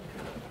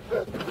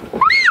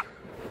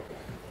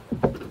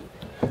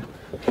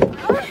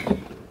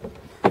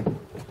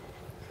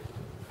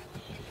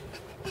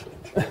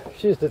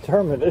 She's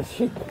determined, isn't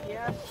she?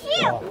 Yes.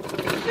 Phew.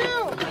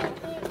 Shoo!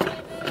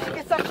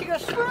 It's up to your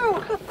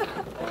screw.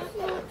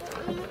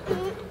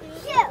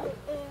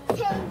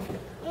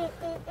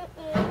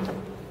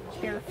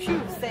 Here,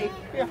 phew, safe.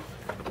 Yeah.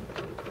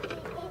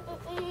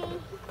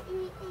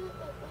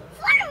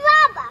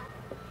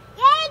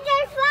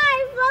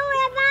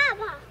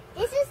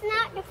 This is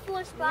not the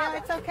fourth Yeah, lava.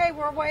 it's okay.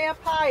 We're way up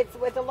high. It's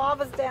with the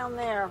lava's down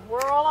there.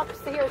 We're all up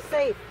here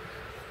safe.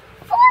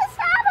 Fourth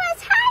lava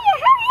is higher.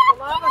 Hurry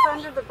The up. lava's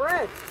under the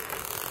bridge.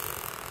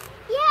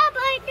 Yeah,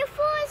 but the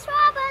fourth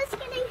lava is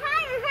getting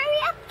higher. Hurry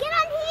up. Get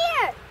on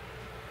here.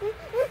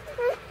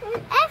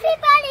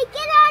 Everybody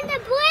get on the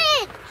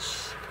bridge.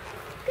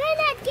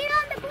 Granddad, get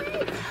on the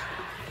bridge.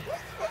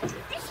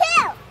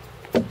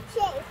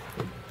 Safe.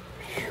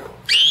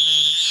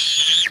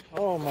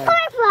 Oh my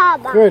Fourth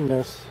lava.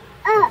 goodness.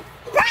 Thanks.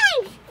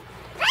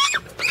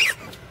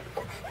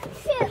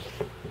 Shoot.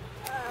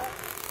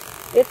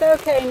 It's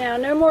okay now.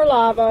 No more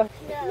lava.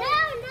 No,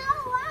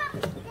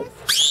 this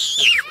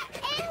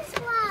is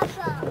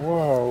lava.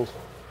 Whoa.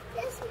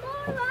 There's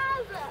more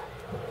lava.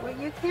 Well,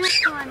 you can't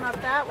climb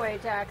up that way,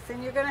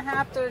 Jackson. You're going to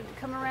have to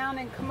come around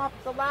and come up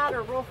the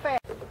ladder real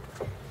fast.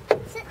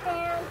 Sit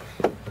down.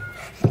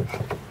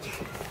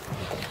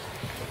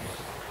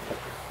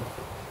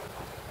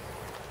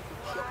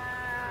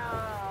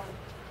 Wow.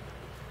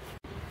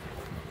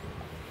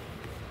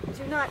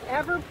 Do not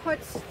ever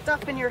put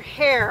stuff in your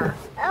hair.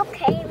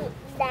 Okay,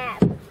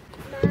 Dad. Mama.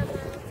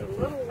 It's a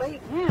little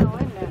late now,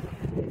 isn't it?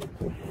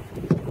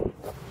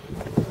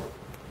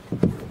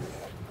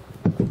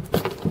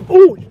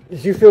 Oh,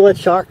 did you feel that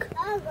shock?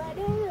 Oh, what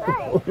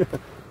is it?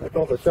 I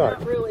felt the It's shock.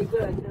 not really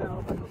good,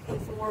 no, but hopefully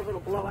some more of it'll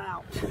blow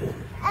out.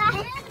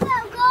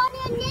 Annabelle, go on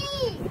your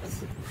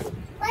knees.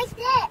 Like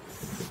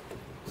this.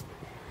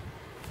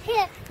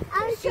 Here,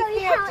 I'll show You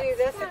you how can't do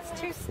this, it's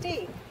it's too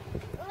steep.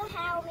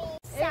 how we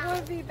It sound.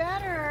 would be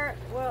better,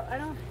 well,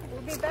 it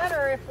would be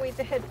better if we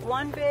did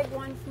one big,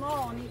 one small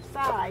on each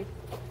side.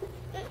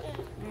 All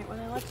right, well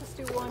then let's just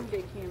do one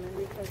big human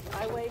because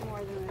I weigh more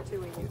than the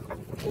two of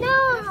you.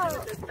 No. Listen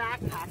with this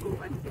backpack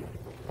on.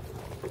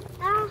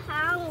 I'm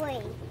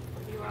hungry.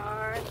 You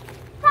are?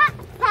 Pop,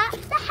 pop,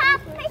 the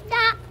happy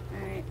stop.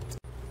 All right.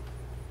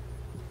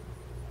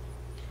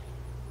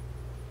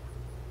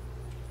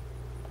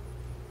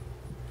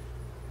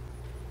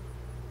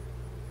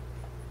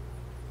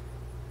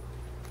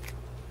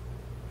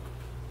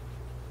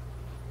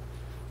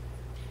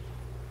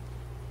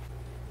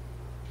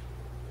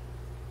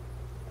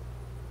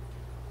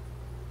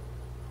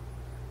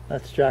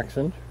 That's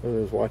Jackson, for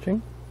those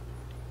watching.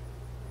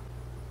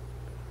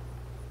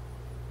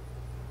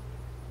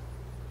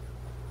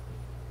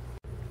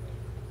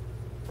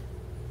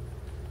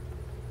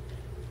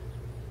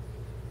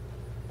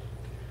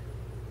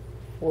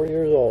 Four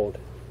years old.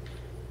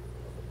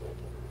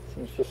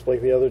 Seems just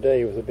like the other day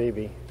he was a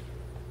baby.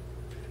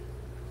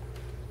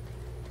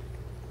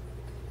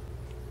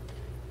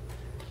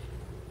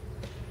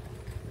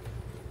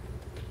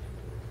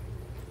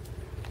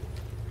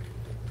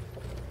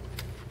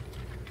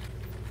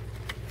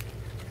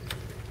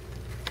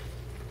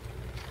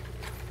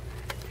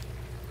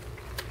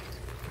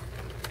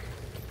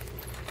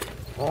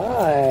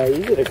 Hi,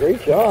 you did a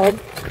great job.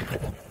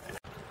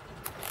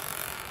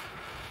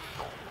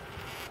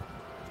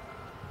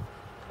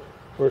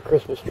 We're at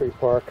Christmas Tree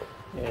Park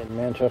in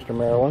Manchester,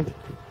 Maryland.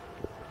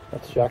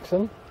 That's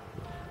Jackson.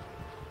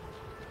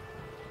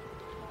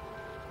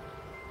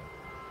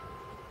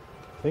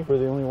 I think we're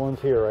the only ones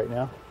here right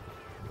now.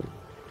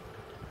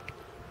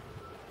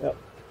 Yep,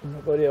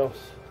 nobody else.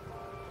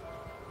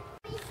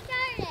 We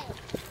started.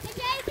 It's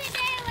over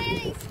there where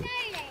we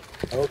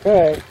started.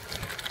 Okay.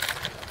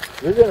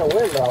 You're gonna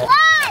win though.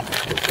 What?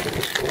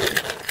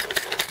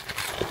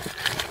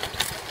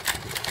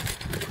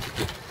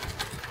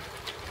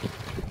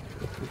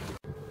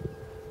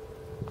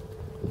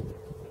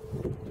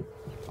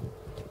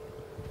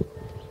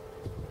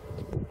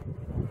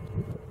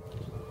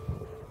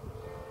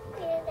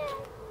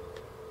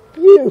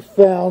 You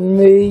found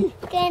me.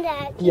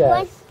 Granddad,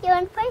 Yes. you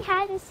want to play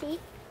hide and seek?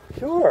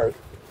 Sure.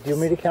 Do you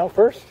want me to count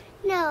first?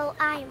 No,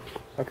 I'm.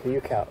 Okay,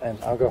 you count, and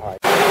I'll go hide.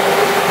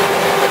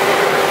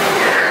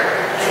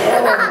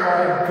 Oh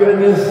my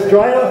goodness.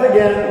 Dry it up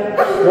again.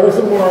 Throw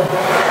some more.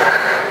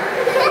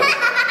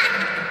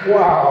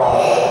 Wow.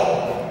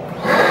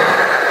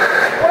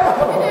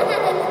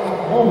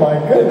 Oh my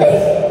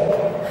goodness.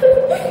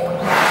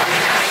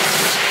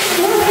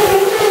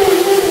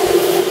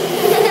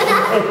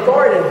 It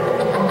farted.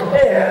 Ew.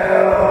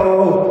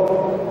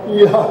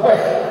 Yuck.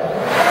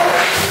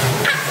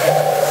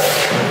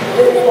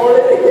 It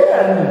farted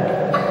again.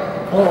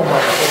 Oh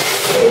my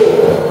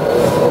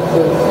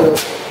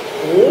goodness.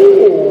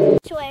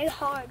 It's way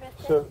hard.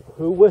 So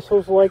who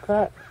whistles like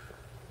that?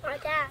 My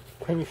dad.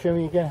 Can you show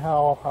me again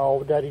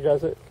how Daddy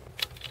does it?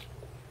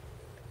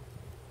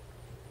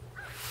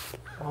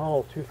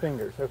 Oh, 2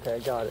 fingers. Okay,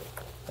 got it.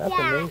 That's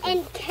amazing.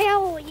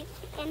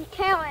 And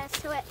Carol has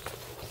switched.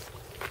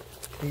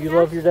 Do you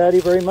love your daddy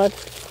very much?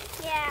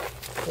 Yeah.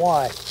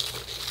 Why?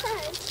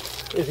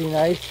 'Cause, Is he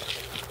nice?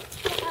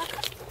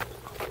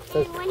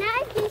 and when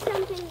I do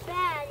something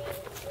bad,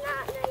 it's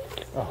not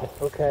nice. Oh,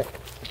 okay.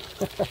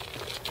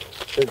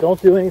 So don't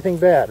do anything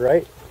bad,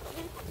 right?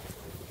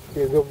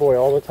 Be a good boy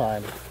all the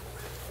time.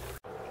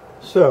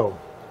 So,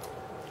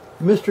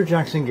 Mr.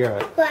 Jaxson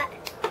Garrett, What?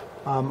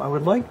 I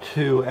would like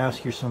to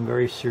ask you some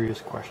very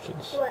serious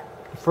questions. What?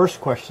 The first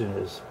question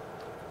is,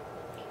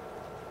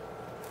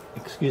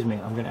 excuse me,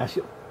 I'm going to ask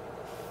you,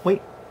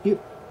 wait, you,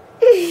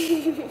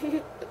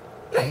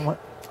 all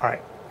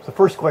right, the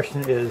first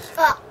question is,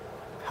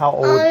 how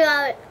old,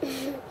 Oh,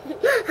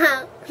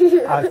 God.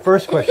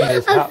 first question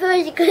is, how,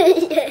 First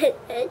question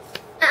is,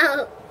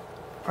 oh,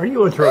 are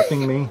you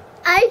interrupting me?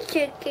 are you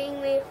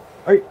tricking me?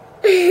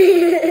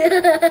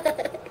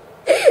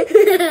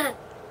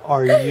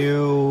 Are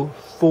you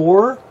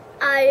 4?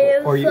 Are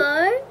you Are you-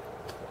 four?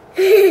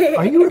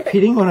 Are you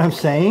repeating what I'm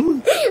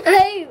saying?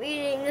 Are you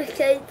reading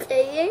what I'm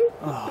saying?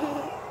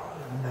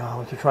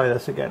 No, to try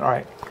this again. All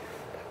right.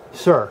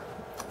 Sir.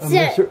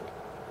 Sir.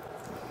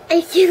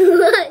 If you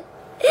want.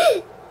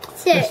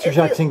 Sir, Mr.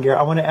 Jaxson Garrett,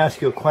 I want to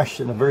ask you a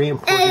question, a very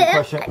important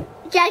question.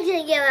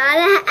 Jaxson Garrett, I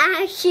want to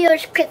ask you a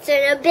question,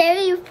 a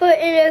very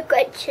important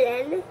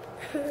question.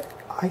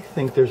 I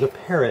think there's a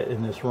parrot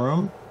in this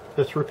room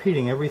that's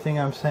repeating everything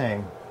I'm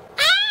saying.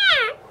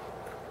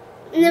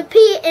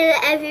 Repeating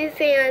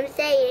everything I'm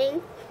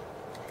saying.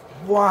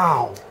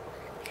 Wow.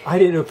 I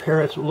didn't know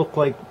parrots look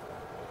like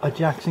a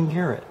Jaxson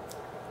Garrett.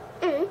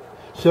 Mm.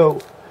 So,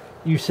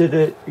 you said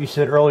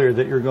earlier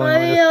that you're going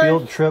on a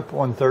field trip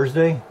on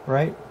Thursday,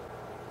 right?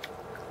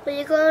 Well,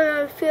 you're going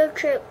on a field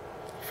trip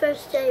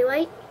first day,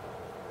 right?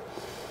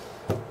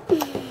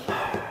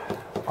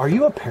 Are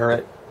you a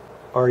parrot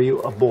or are you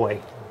a boy?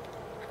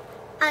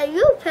 Are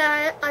you a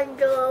parrot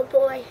or a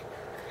boy?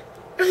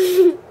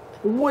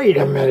 Wait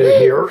a minute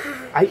here.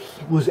 I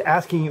was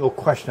asking you a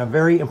question, a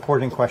very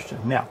important question.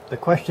 Now, the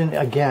question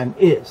again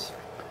is,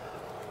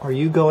 are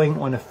you going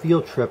on a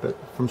field trip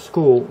from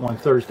school on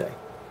Thursday?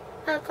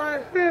 I'm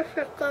going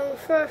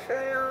first.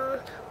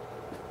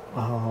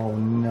 Oh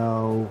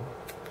no.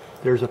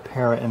 There's a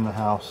parrot in the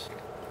house.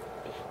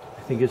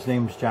 I think his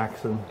name's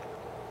Jaxson.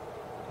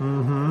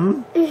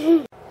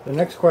 Mm-hmm. The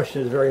next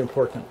question is very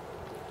important.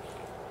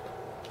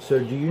 So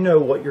do you know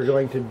what you're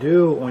going to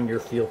do on your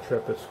field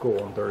trip at school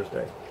on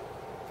Thursday?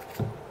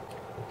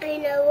 I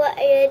know what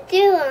I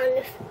do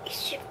on the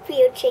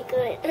field trip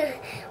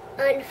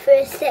on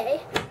first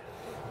day.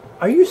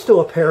 Are you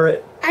still a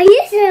parrot? I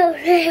used to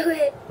play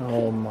with.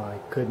 Oh my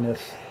goodness.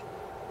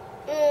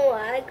 Oh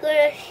my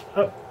goodness.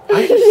 Oh,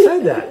 I just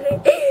said that.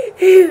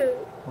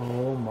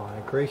 Oh my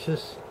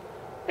gracious.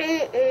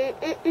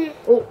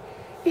 Oh.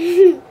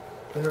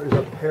 There's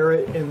a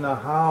parrot in the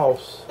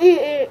house.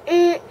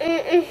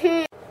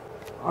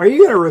 Are you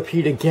going to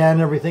repeat again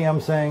everything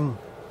I'm saying?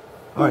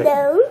 All right.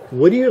 No.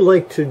 What do you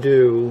like to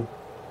do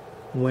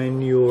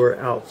when you're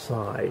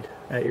outside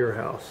at your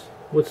house?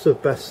 What's the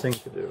best thing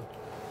to do?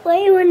 What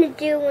do you want to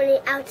do when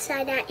you're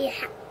outside at your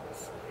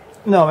house?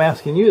 No, I'm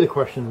asking you the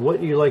question.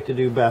 What do you like to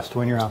do best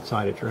when you're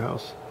outside at your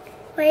house?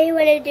 What do you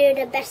want to do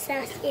the best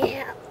at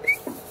your house?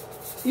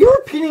 You're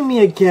repeating me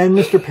again,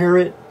 Mr.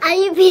 Parrot. Are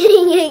you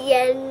beating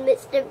again,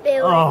 Mr.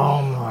 Bill?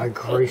 Oh my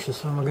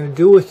gracious, what am I going to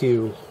do with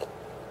you?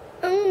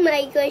 Oh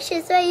my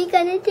gracious, what are you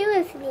going to do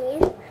with me?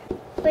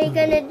 What are you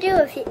going to do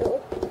with you?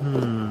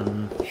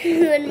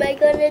 What am I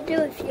going to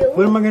do with you?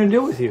 What am I going to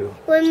do with you?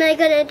 What am I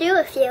going to do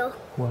with you?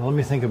 Well, let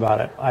me think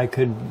about it. I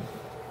could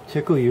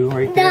tickle you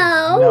right there.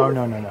 No.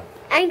 No.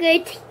 I'm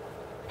going to...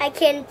 I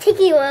can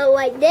tickle you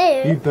right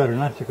there. You better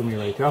not tickle me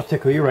right there. I'll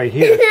tickle you right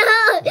here.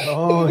 No.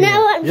 Oh, No,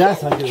 yeah. I'm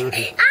Yes, I do. I'm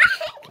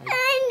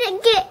trying to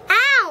get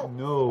out.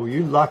 No,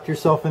 you locked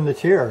yourself in the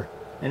chair.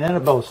 In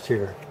Annabelle's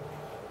chair.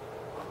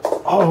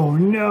 Oh,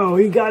 no.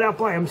 He got out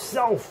by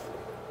himself.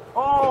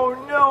 Oh,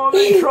 no. I'm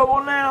in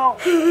trouble now.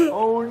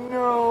 Oh,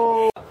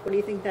 no. What do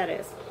you think that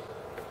is?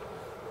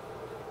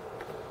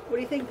 What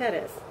do you think that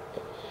is?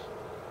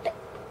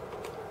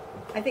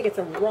 I think it's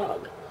a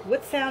rug.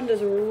 What sound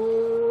does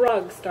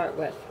rug start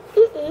with?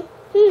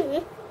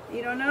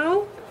 You don't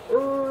know?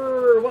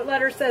 What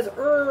letter says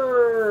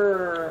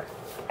R?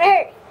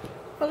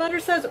 What letter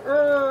says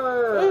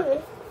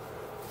R?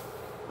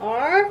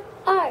 R?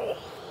 R.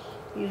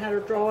 You know how to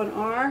draw an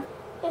R?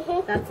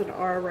 That's an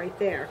R right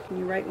there. Can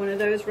you write one of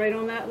those right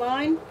on that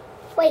line?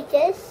 Wait,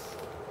 this?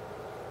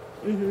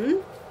 Put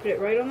it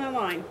right on that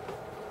line.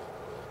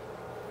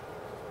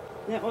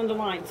 Not on the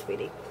line,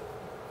 sweetie.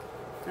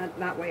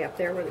 Not way up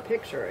there where the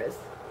picture is.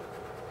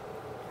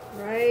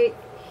 Right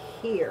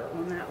here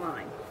on that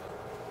line.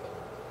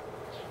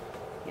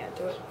 Yeah,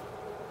 do it.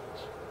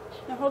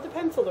 Now hold the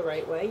pencil the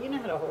right way. You know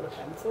how to hold a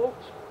pencil.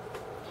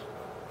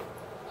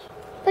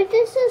 But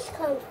this is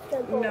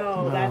comfortable.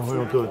 No, that's we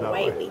don't not do it the that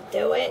way way. we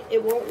do it.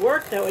 It won't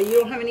work that way. You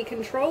don't have any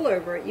control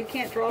over it. You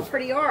can't draw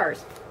pretty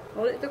R's.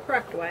 Hold it the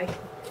correct way.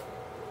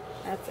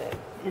 That's it.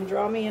 And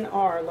draw me an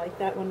R like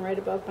that one right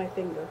above my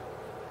finger.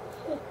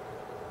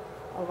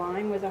 A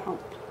line with a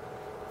hump.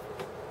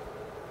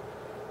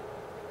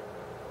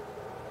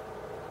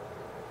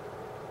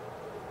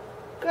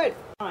 Good.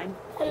 Fine.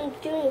 I'm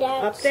doing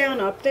that. Up, down,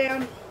 up,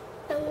 down.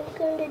 I'm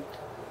going to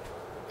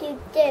do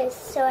this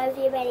so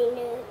everybody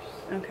knows.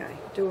 Okay.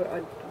 Do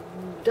a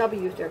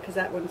W there because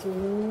that one's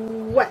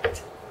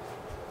wet.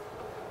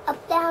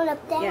 Up, down,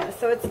 up, down. Yeah,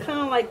 so it's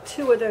kind of like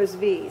two of those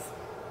V's.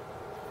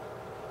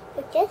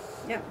 Like this?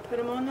 Yep, put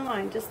them on the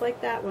line, just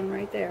like that one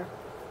right there.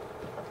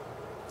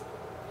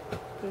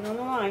 Put it on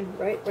the line,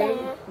 right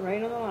on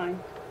the line.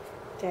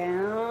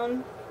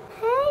 Down.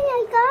 Hey,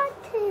 I got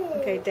it.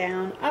 Okay,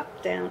 down,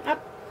 up. Down,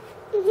 up,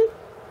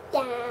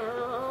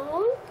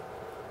 down,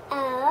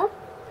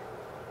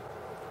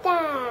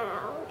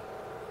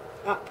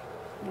 Up.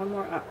 One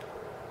more up.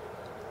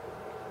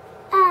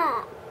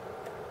 up.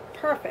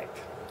 Perfect.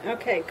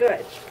 Okay,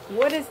 good.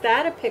 What is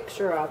that a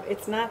picture of?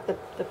 It's not the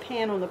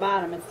pan on the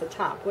bottom, it's the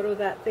top. What was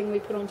that thing we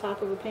put on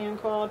top of a pan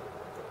called?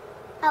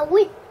 A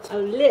wit. A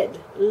lid.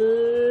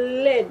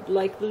 Lid,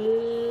 like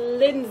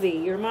Lindsay,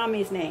 your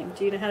mommy's name.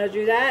 Do you know how to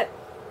do that?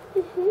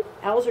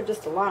 L's are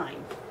just a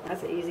line.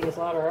 That's the easiest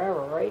letter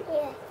ever, right?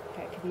 Yeah.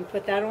 Okay, can you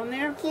put that on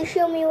there? Can you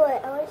show me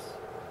what else?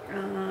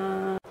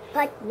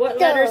 What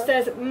letter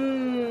says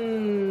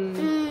mmm?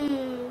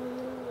 Mm.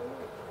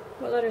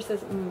 What letter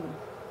says mmm?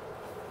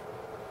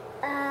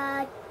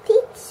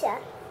 Pizza.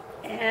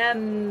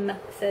 M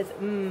says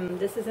mmm.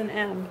 This is an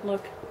M.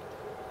 Look.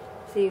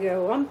 So you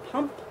go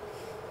hump,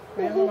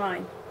 right on the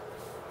line.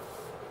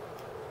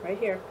 Right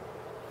here.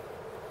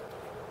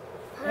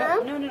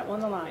 Hump. No, on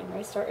the line.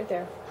 Right, start right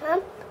there.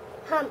 Hump,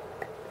 hump,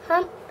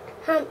 hump,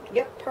 hump.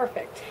 Yep,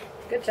 perfect.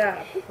 Good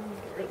job.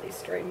 Really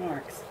straight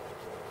marks.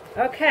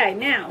 Okay,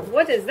 now,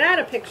 what is that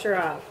a picture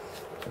of?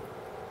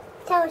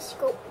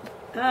 Telescope.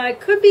 It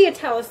could be a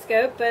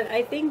telescope, but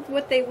I think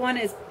what they want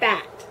is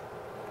bat.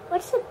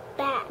 What's a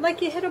bat?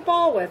 Like you hit a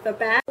ball with a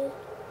bat. You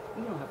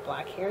don't have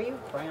black hair, you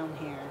have brown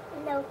hair.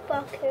 No,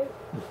 bucker.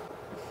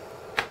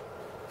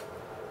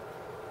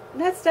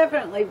 That's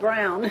definitely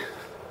brown.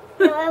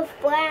 No, I have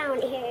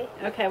brown hair.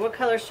 Okay, what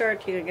color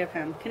shirt do you give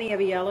him? Can he have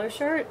a yellow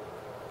shirt?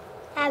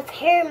 I have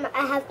hair.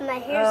 I have my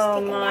hair Oh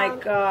sticking my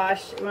out.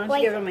 gosh. Why don't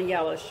Wait. you give him a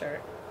yellow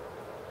shirt?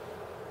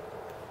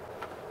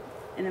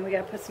 And then we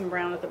gotta put some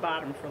brown at the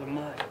bottom for the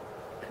mud.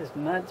 Because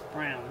mud's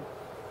brown.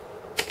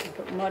 You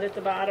put mud at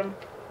the bottom.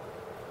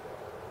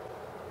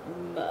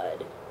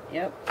 Mud.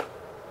 Yep.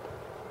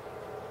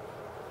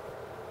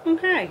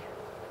 Okay.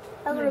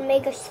 I'm gonna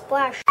make a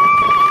splash.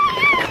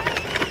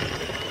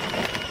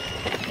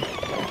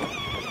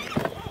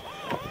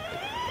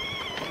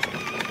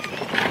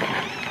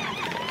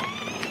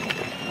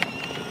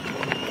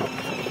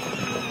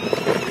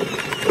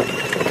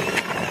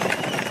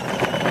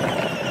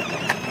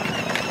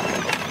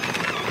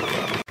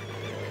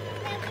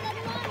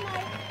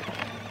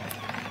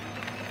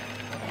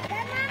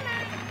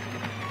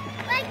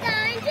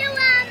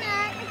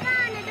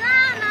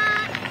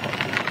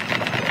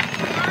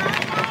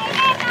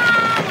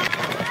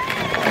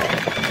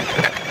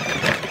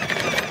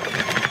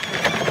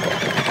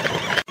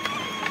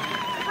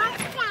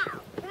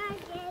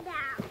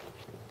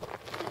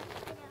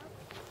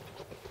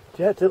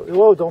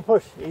 Whoa, don't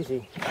push.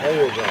 Easy.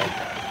 There you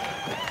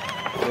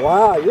go.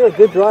 Wow, you're a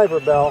good driver,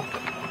 Belle.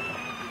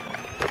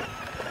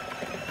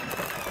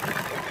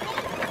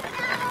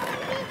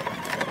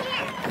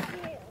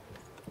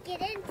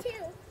 Get in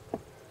too.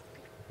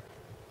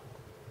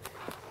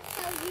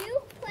 So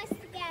you press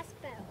the gas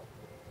pedal.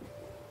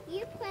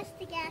 You press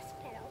the gas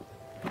pedal.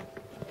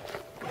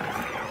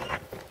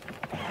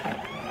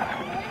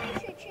 When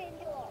is your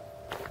change off?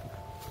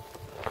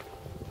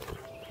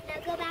 Now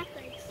go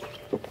backwards.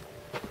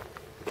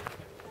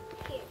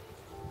 Here.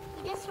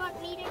 You just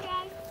want me to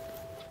drive?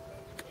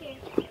 Here.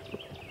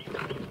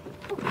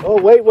 Oh,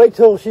 wait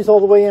till she's all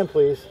the way in,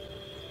 please.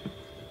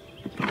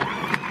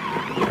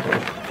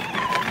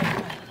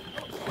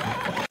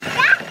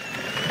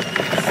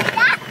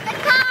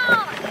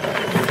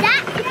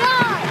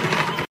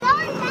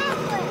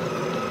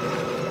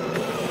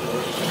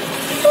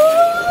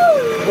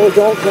 Oh,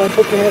 don't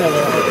put your hand on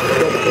there.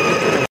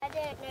 I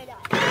didn't know that.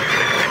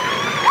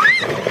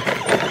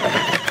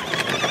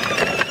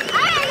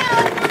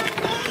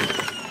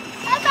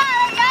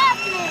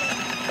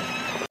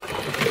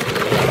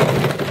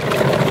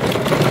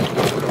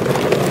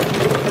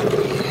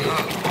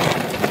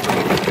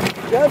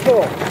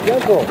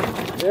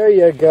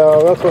 you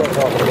go. That's what I'm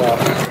talking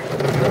about.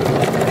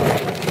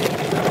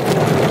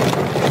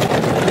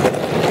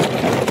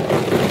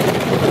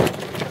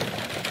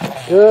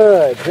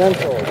 Good,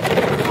 gentle.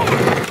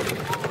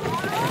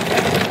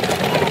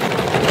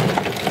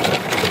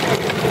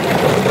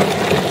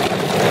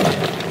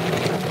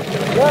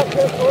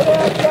 Jackson, slow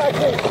down,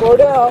 Jackson. Slow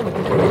down.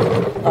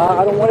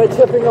 I don't want it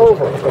tipping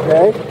over,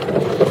 okay?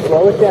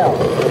 Slow it down.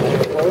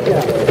 Slow it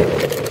down.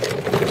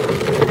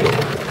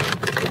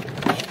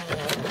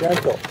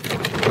 Gentle.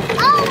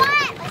 Oh,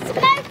 what? We're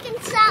smoking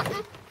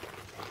something.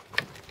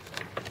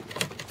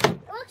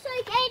 It looks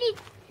like 80.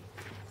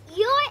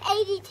 You're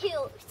 82.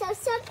 So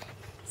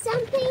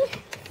something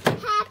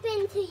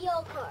happened to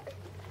your car.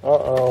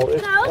 Uh-oh.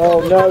 No, Oh,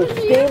 no.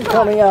 Steam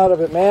coming out of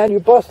it, man. You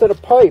busted a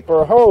pipe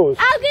or a hose.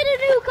 I'll get a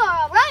new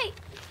car, right?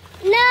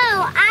 No,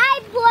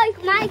 I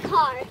broke my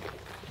car.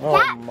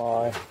 Oh,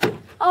 my.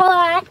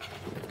 Alright.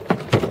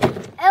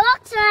 It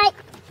looks like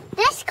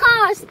this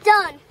car is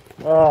done.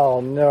 Oh,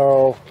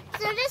 no.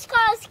 So this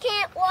car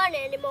can't run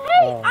anymore.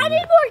 Hey, I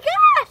need more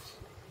gas.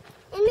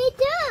 And me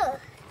too.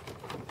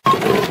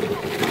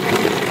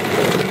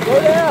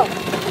 Slow down.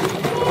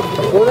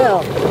 Slow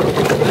down.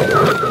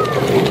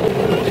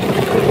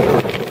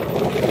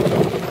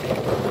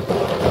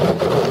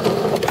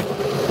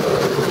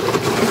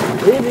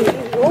 Easy,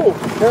 easy. Oh,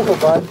 careful,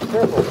 bud.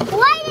 Careful.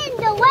 Right in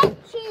the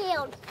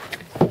windshield.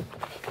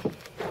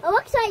 It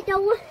looks like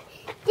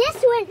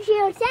this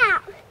windshield's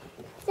out.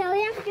 So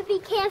we have to be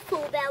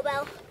careful,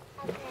 Belle.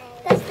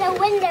 Because the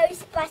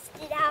window's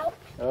busted out.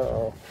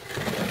 Uh-oh.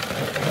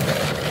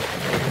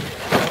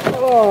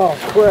 Oh,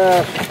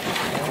 crap.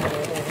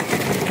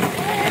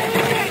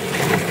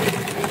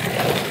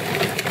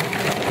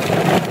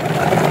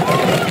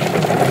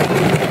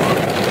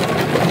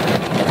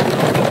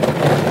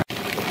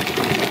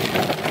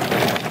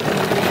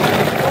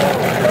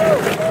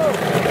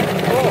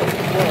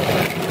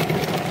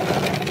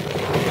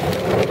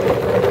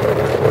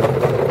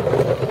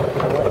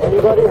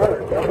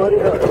 Nobody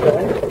hurt,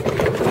 okay?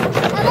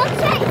 It looks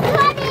like 28.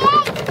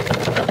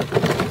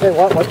 Hey,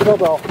 watch the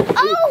bell.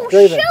 Oh,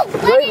 Draven. shoot!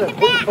 Right Draven, in the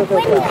please back put that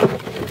window. down.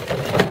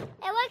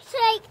 It looks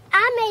like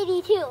I'm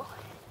 82.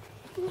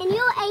 And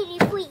you're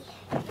 83.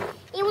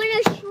 You want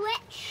to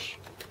switch?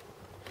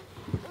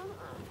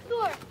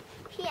 Sure.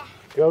 Yeah.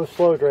 Go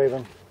slow,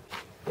 Draven.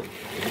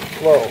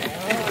 Slow.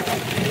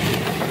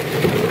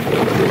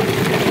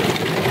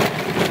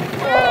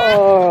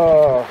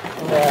 Oh,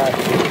 yeah.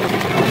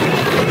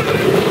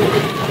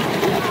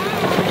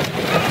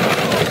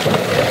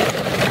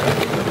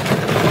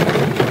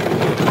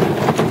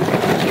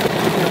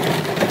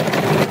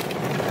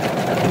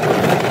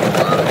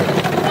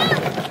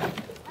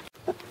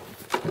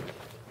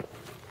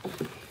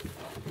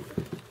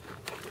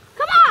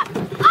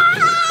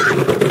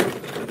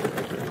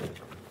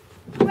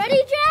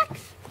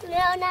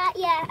 Not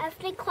yet. I have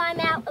to climb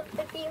out of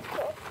the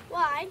vehicle.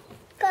 Why?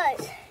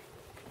 Because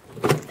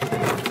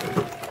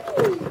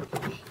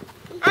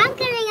I'm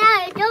getting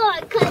out of the door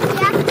because you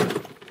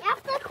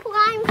have to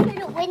climb through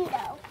the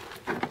window.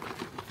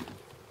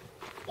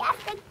 You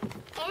have to,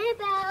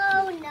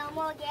 Annabelle, no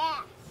more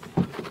gas.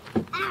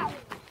 Ow,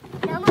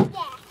 no more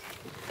gas.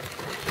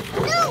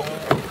 No,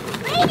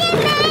 wait a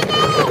minute.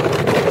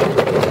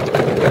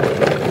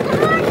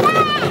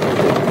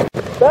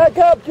 Back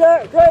up,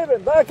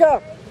 Draven, back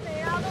up.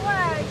 Stay out of the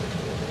way.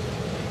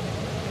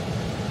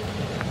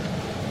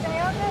 Stay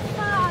on this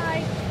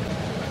side.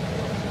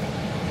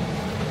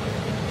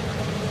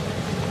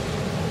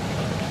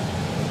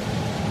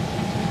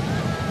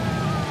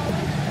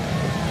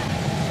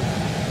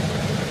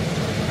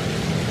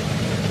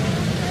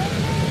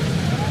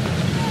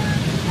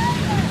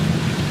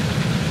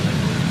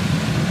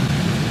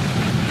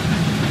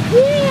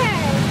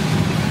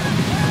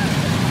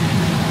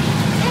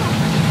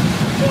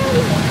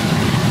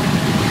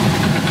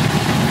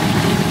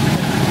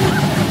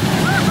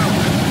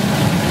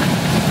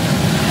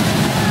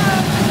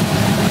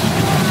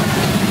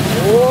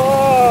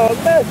 Whoa,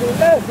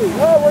 messy.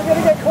 Oh, we're going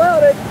to get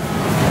clouded.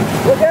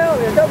 Look out,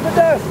 here comes the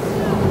dust.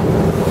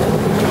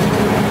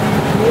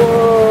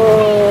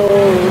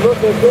 Whoa, look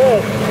at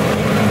this.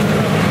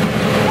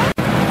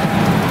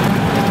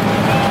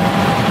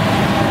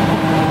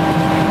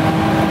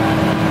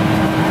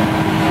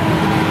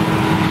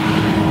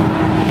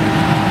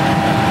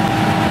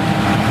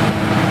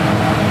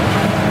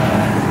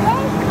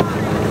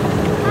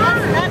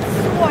 That's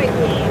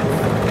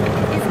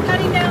soybeans. He's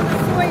cutting down the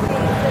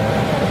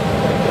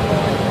soybeans.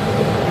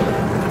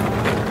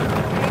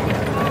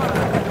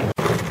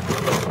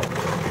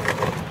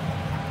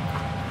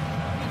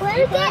 Let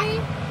me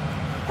get,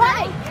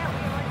 what?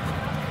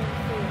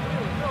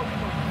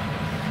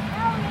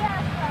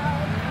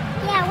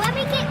 Yeah, let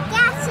me get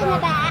gas in the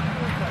back.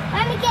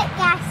 Let me get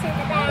gas in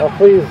the back. Oh,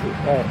 please.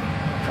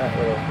 Not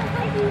really.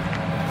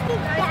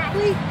 Gas.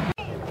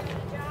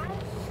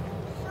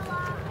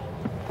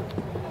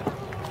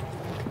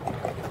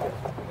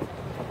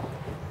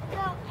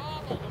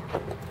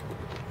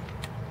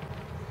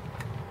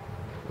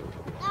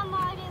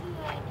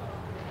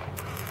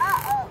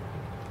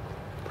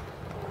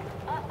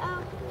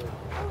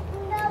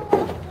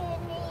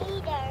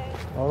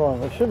 Hold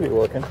on, it should be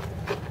working.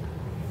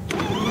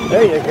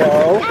 There you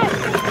go.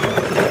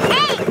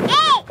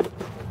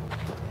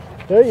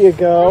 There you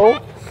go.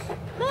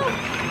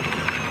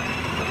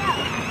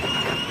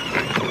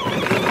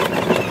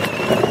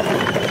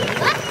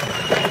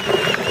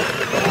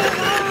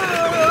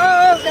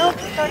 Don't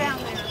go down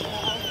there.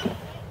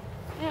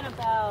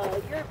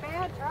 Annabelle, you're a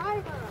bad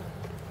driver.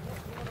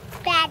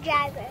 Bad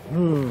driver.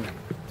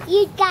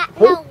 You got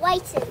Who- no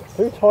license.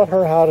 Who taught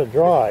her how to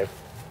drive?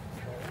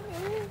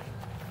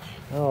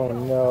 Oh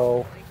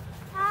no.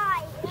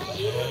 Hi. What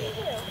do you want to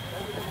do?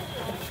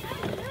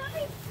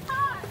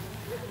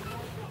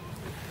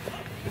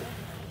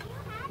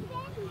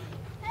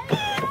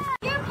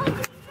 You're supposed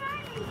to be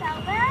driving,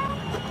 Bella.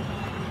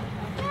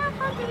 You're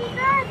supposed to be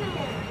driving.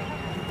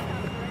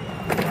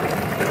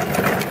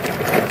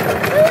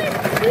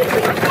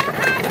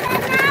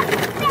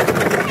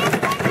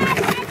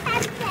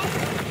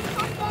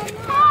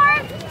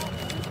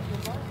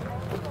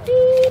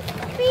 Beep,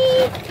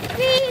 beep,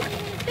 beep,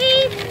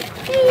 beep,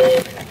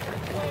 beep.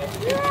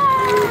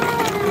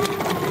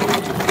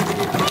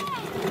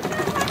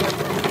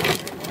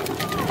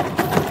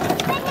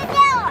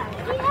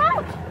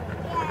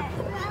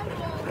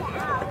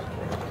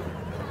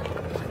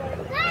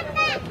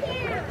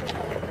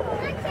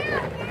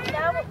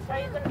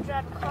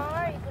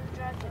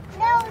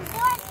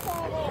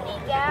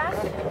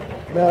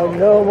 No,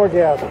 no more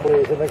gas,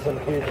 please. It makes a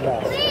huge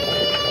mess.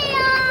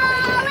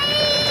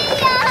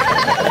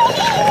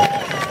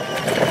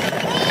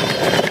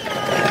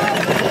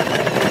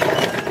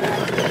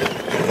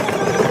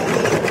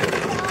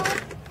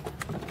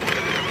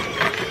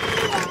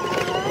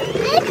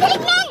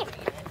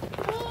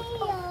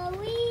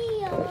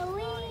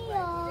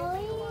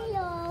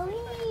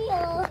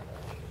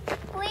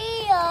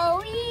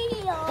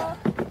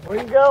 Where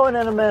you going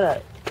in a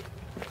minute?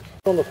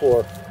 On the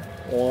floor,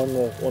 on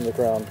the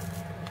ground.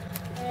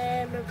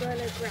 And we're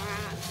gonna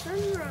grab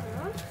some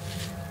rocks.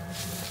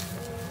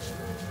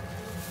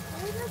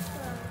 And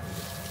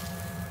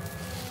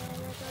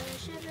we're gonna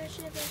shiver,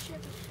 shiver,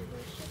 shiver,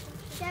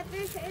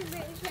 shiver, shiver,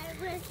 shiver,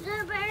 shiver,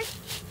 shiver.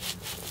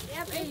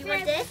 Yep. Hey, you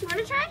want this? Want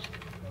to try?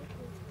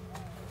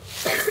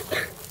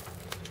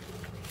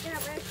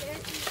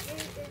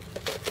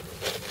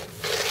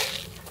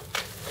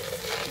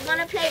 You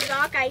want to play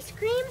rock ice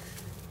cream?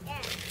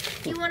 Yeah.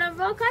 You want to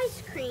rock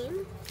ice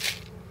cream?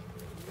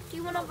 Do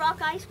you want a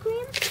rock ice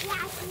cream?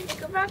 Yeah.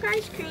 Make a rock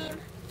ice cream.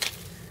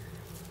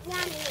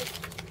 Yummy.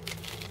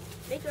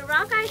 Make a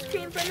rock ice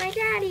cream for my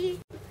daddy.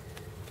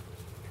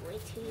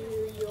 Point to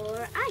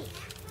your eyes.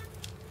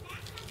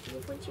 Can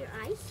you point to your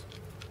eyes?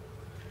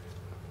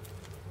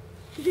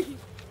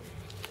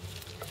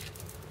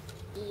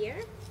 Ear.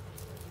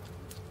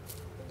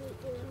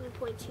 Let me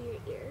point to your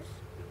ears.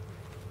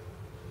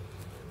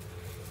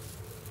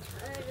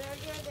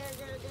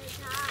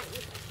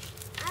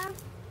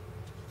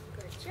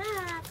 Good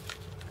job.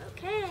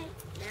 Okay,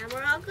 now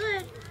we're all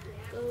good.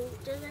 Go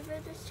deliver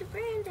this to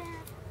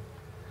Granddad.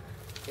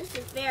 This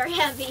is very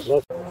heavy.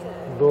 Let's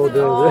go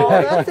do Oh,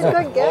 that. that's a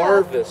good guess.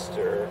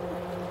 Harvester.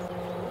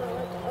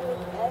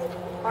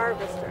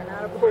 Harvester,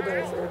 not a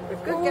bulldozer.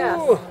 But good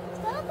guess.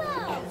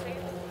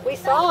 We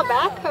saw a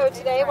backhoe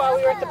today while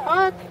we were at the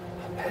park.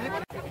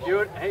 If you do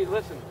it, hey,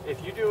 listen.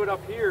 If you do it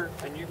up here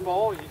and you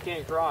fall, you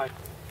can't cry.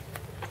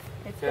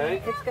 It's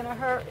gonna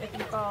hurt if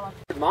you fall.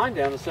 Mine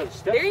down the set of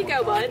steps. There you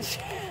go, bud.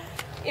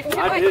 If you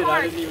I like did. I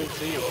hard, didn't even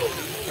see him.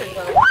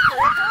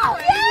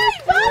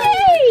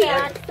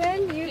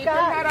 Jackson, you keep your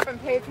got. head up and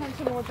pay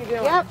attention to what you're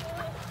doing. Yep.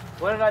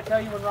 What did I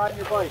tell you when riding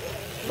your bike?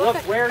 Look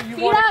where you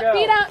Feet want to up, go.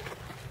 feet up.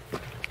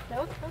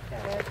 Don't look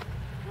at it.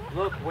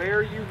 Look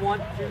where you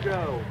want to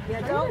go.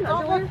 Yeah, don't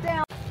look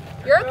down.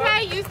 You're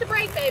okay. Use the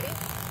brake, baby.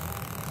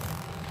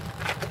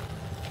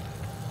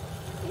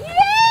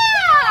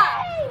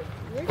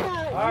 You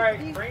got it. All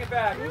right, bring it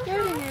back. You're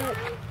getting it.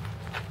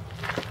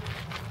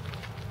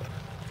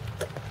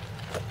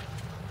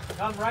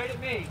 Come right at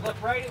me. Look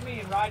right at me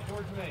and ride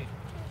towards me.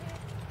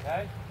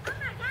 Okay?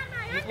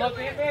 Keep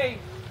looking at me.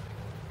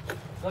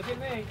 Look at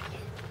me.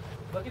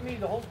 Look at me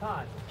the whole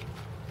time.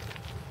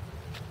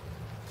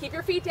 Keep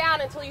your feet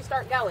down until you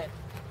start going.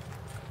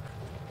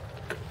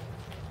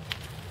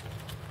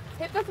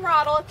 Hit the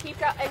throttle, and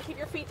keep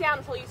your feet down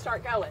until you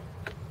start going.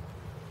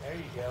 There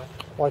you go.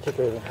 Watch it,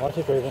 Draven. Watch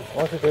it, Draven.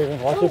 Watch it, Draven.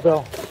 Watch it,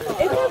 Belle.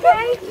 It's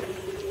okay.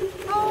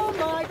 Oh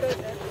my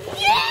goodness.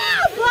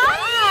 Yeah,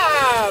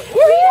 bud! Keep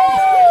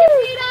your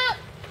feet up.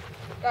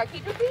 Gotta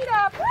keep your feet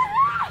up.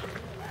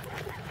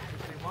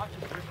 Watch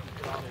it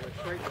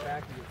straight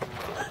back to your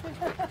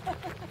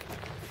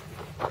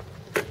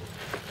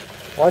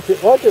Watch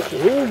it. Watch it.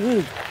 Easy.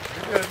 You're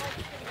good.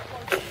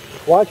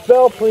 Watch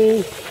Belle,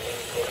 please.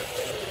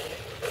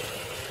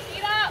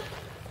 Feet up.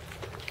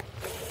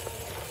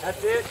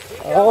 That's it.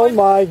 Keep Oh going.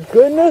 my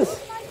goodness.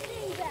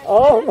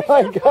 Oh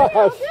my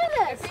gosh.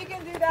 If he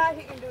can do that,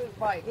 he can do his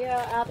bike.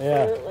 Yeah,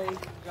 absolutely. Good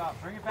job.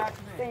 Bring it back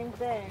to me. Same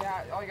thing.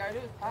 Yeah, all you gotta do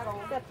is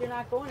pedal. Except you're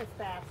not going as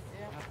fast.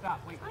 Now stop.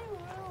 Wait.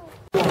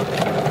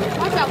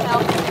 Watch out,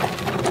 Mel.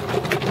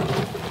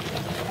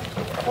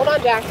 Hold on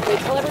Jax. Wait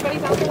till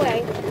everybody's out the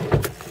way.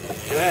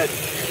 Good.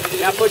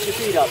 Now put your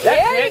feet up. That's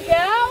there it. you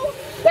go.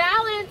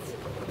 Balance.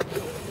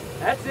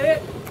 That's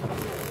it.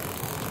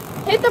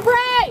 Hit the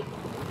brake.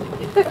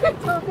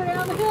 Don't go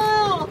down the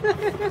hill.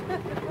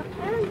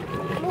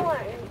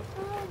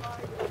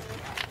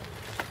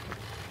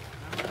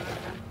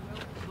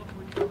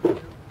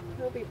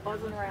 He'll be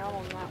buzzing around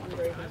on that one,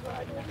 Draven's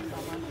ride next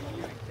summer.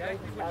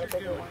 Exactly Got a what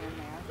bigger you're doing. one in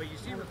there. But you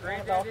see what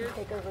Annabelle Granddad can is?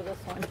 take over this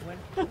one.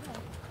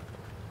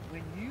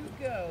 When you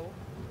go,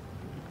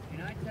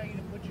 and I tell you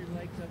to put your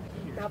legs up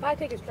here, Now, if I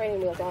take his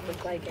training wheels off his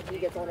bike and he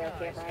gets on there and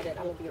can't ride it,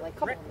 I'm going to be like,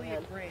 come on, directly man.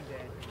 at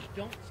Granddad,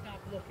 don't stop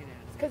looking at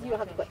him. It's because you don't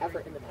have to put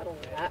effort in the pedal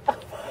in that.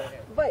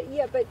 But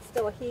yeah, but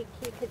still, he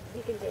can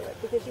do it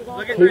because you won't.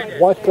 Look at be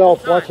Granddad. Watch Bill,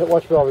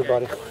 watch Bill,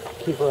 everybody.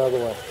 Keep her out of the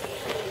way.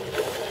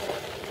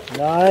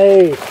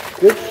 Nice.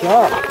 Good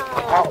job.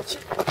 Ouch.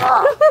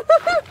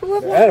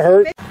 That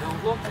hurt.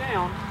 Don't look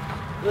down.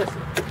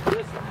 Listen.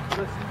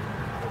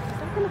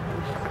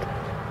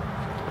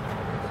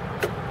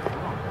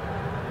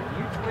 When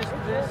you twist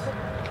this,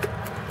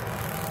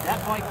 that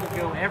bike will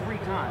go every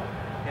time,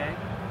 okay?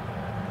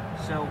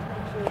 So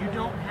you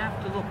don't have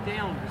to look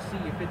down to see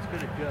if it's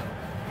going to go.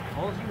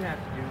 All you have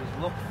to do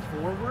is look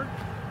forward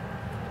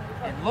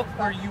and look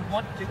where you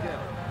want to go.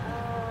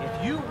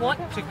 If you want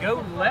to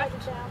go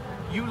left,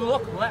 you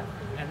look left,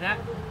 and that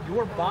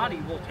your body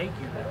will take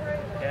you there,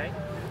 okay?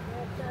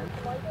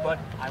 But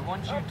I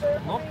want you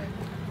to look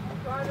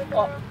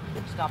up,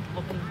 stop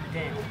looking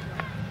down.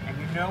 And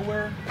you know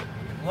where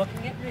you're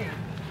looking at me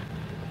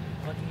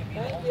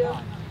the whole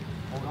time.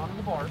 Hold on to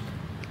the bars.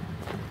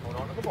 Hold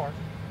on to the bars.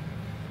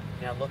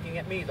 Now looking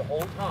at me the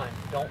whole time.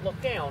 Don't look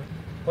down.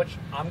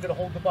 I'm going to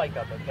hold the bike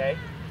up, okay?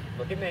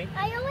 Look at me.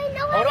 I only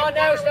know Hold how on, to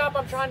no, balance. stop.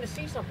 I'm trying to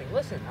see something.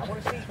 Listen, I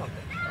want to see something.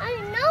 I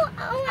know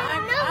how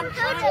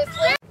to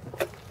swim.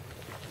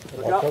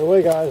 Look Watch up. out of the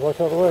way, guys. Watch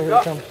out of the way. Here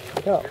Look it comes.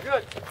 Look out. You're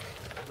good.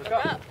 Look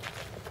up.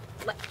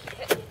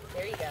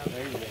 There you go.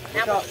 There you go.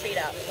 Now Look put up. your feet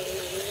up.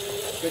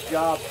 Good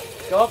job.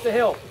 Go up the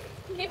hill.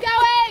 Keep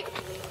going.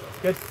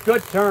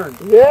 Good turn.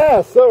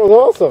 Yes, that was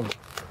awesome.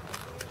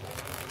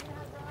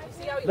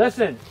 See how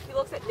Listen. he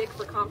looks at Nick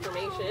for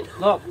confirmation.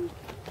 Look.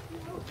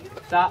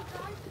 Stop.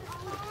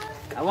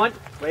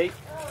 Wait.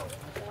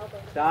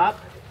 Stop.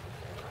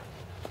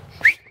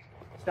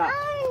 Stop.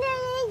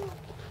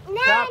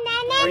 Stop,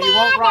 or you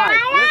won't ride.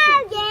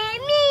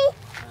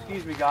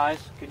 Excuse me, guys.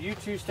 Can you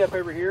two step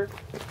over here?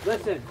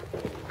 Listen.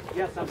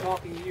 Yes, I'm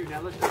talking to you.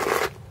 Now listen.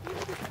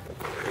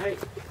 Hey.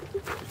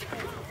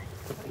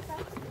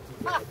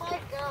 Oh my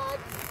God!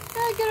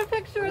 Gotta get a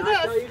picture of When I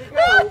tell you this. to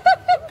go,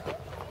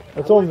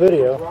 It's on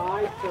video.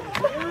 ride from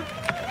here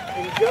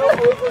and go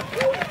over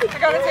towards the I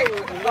gotta take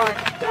trail the and car. then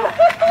stop.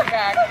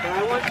 Back. And I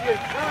want you to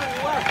turn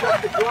left up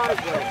the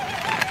driveway.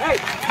 Hey!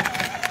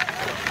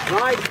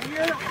 Ride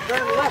here,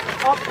 turn left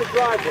up the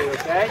driveway,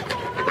 okay?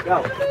 Go.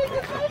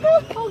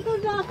 I'll go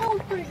down. That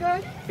was pretty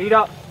good. Feet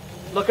up.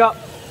 Look up.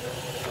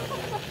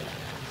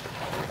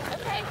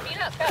 Okay, feet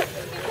up. Go.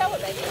 Keep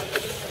going, baby.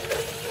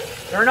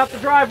 Turn up the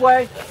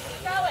driveway.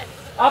 Keep going.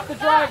 Up the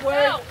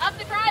driveway. Go. Up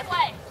the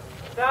driveway.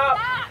 Stop.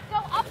 Stop. Go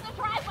up the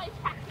driveway,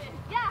 Jackson.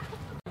 Yeah.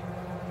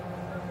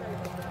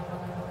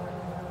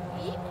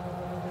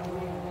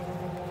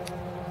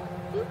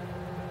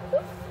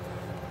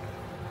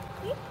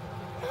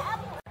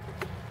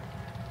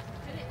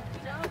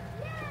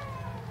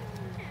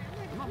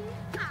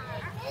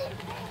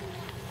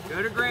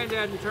 Go to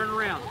Granddad and turn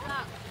around.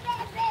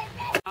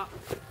 I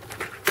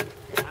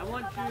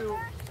want you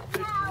to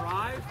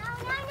drive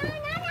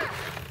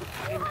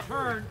and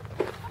turn.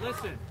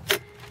 Listen.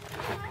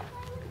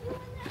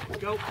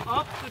 Go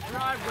up the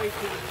driveway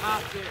to the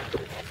top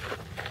there.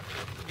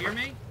 Hear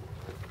me?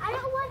 I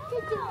don't want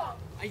to do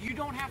it. You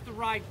don't have to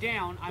ride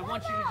down. I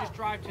want you to just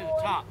drive to the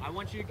top. I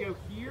want you to go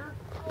here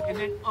and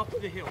then up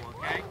the hill,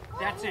 okay?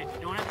 That's it.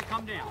 You don't have to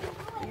come down.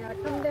 You gotta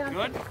come down.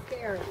 Good?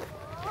 Stairs.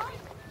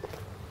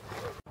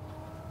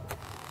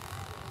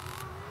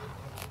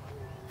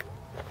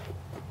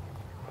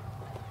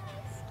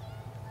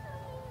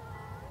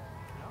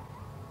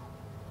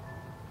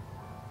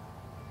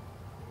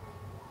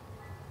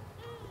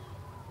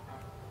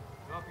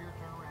 Go up here,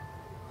 turn around.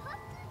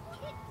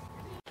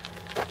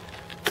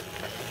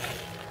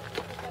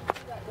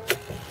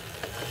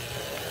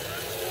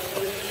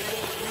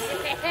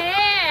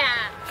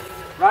 Yeah.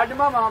 Ride to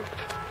my mom.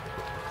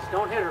 Just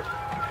don't hit her.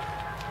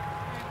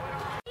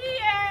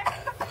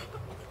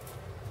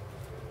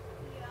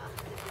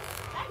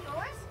 That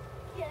yours?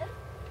 Yes.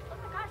 Oh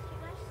my gosh, can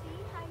I see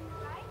how you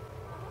ride?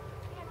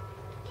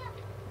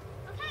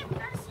 Yeah. Okay, we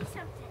gotta see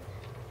something.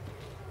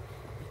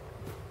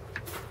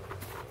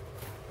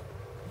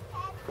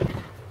 I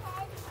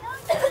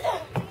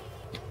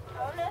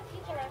don't know if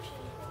you can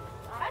actually.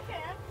 I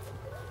can.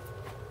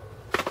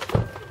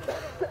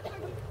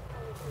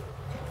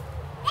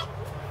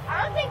 I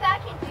don't think I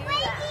can do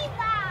that.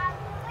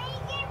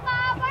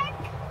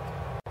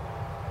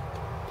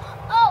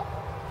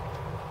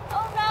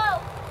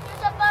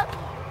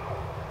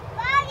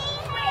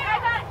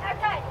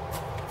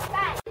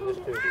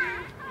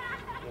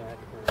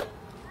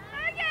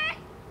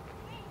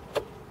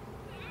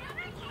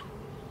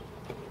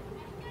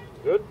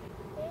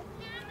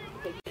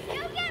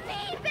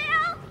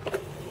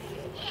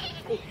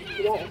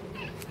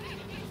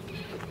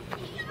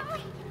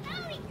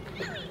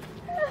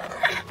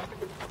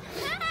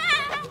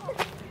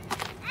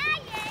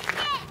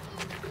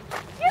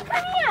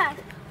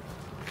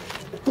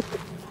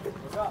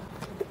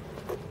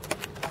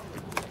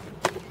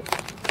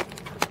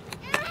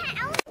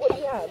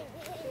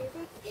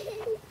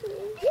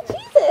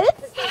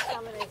 Jesus! There's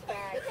some in his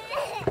bag.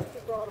 He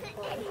brought them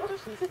home.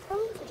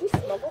 Did you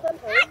smuggle them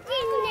home?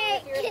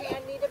 Your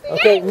hand need a big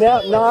Okay,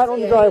 now not on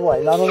the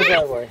driveway. Not on the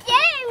driveway.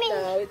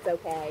 No, it's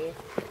okay.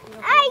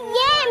 I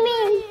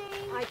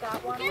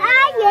got one. That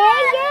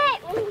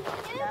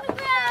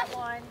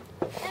one.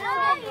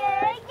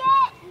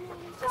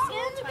 Just a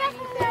little tiny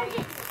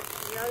thing.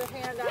 The other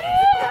hand,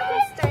 that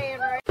one's staying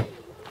right.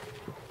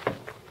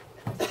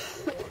 You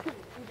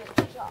did a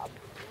good job.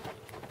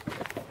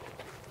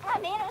 Oh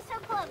man, it was so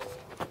close.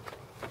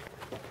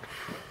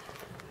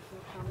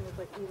 Tommy was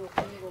like evil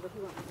single, but he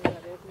won't know what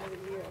that is. Maybe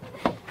you.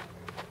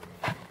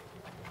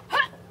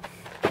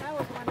 That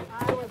was when I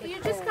was a You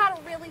kid. just got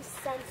a really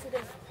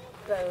sensitive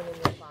bone in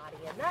your body,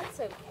 and that's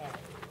okay.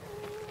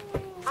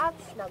 I'd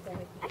snuggle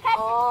with you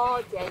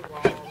all day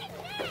long.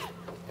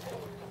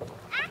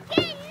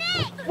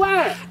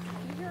 What?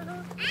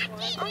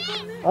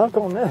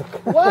 Uncle Nick.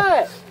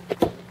 What?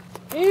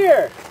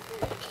 Here.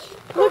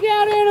 Look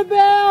out,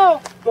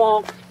 Annabelle.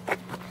 Bonk.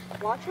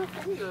 Watch your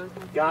fingers.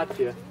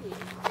 Gotcha.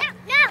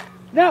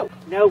 No,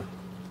 No.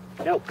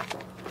 ear.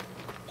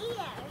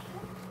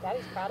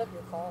 Daddy's proud of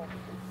your call.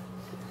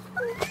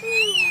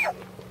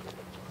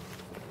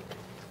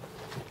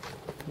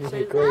 You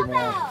did great,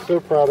 man. So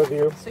proud of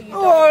you. So you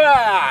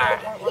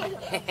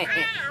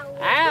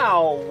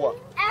Ow.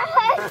 I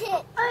heard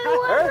it. I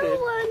Heard it?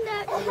 want one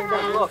that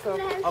Look,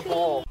 a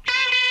ball.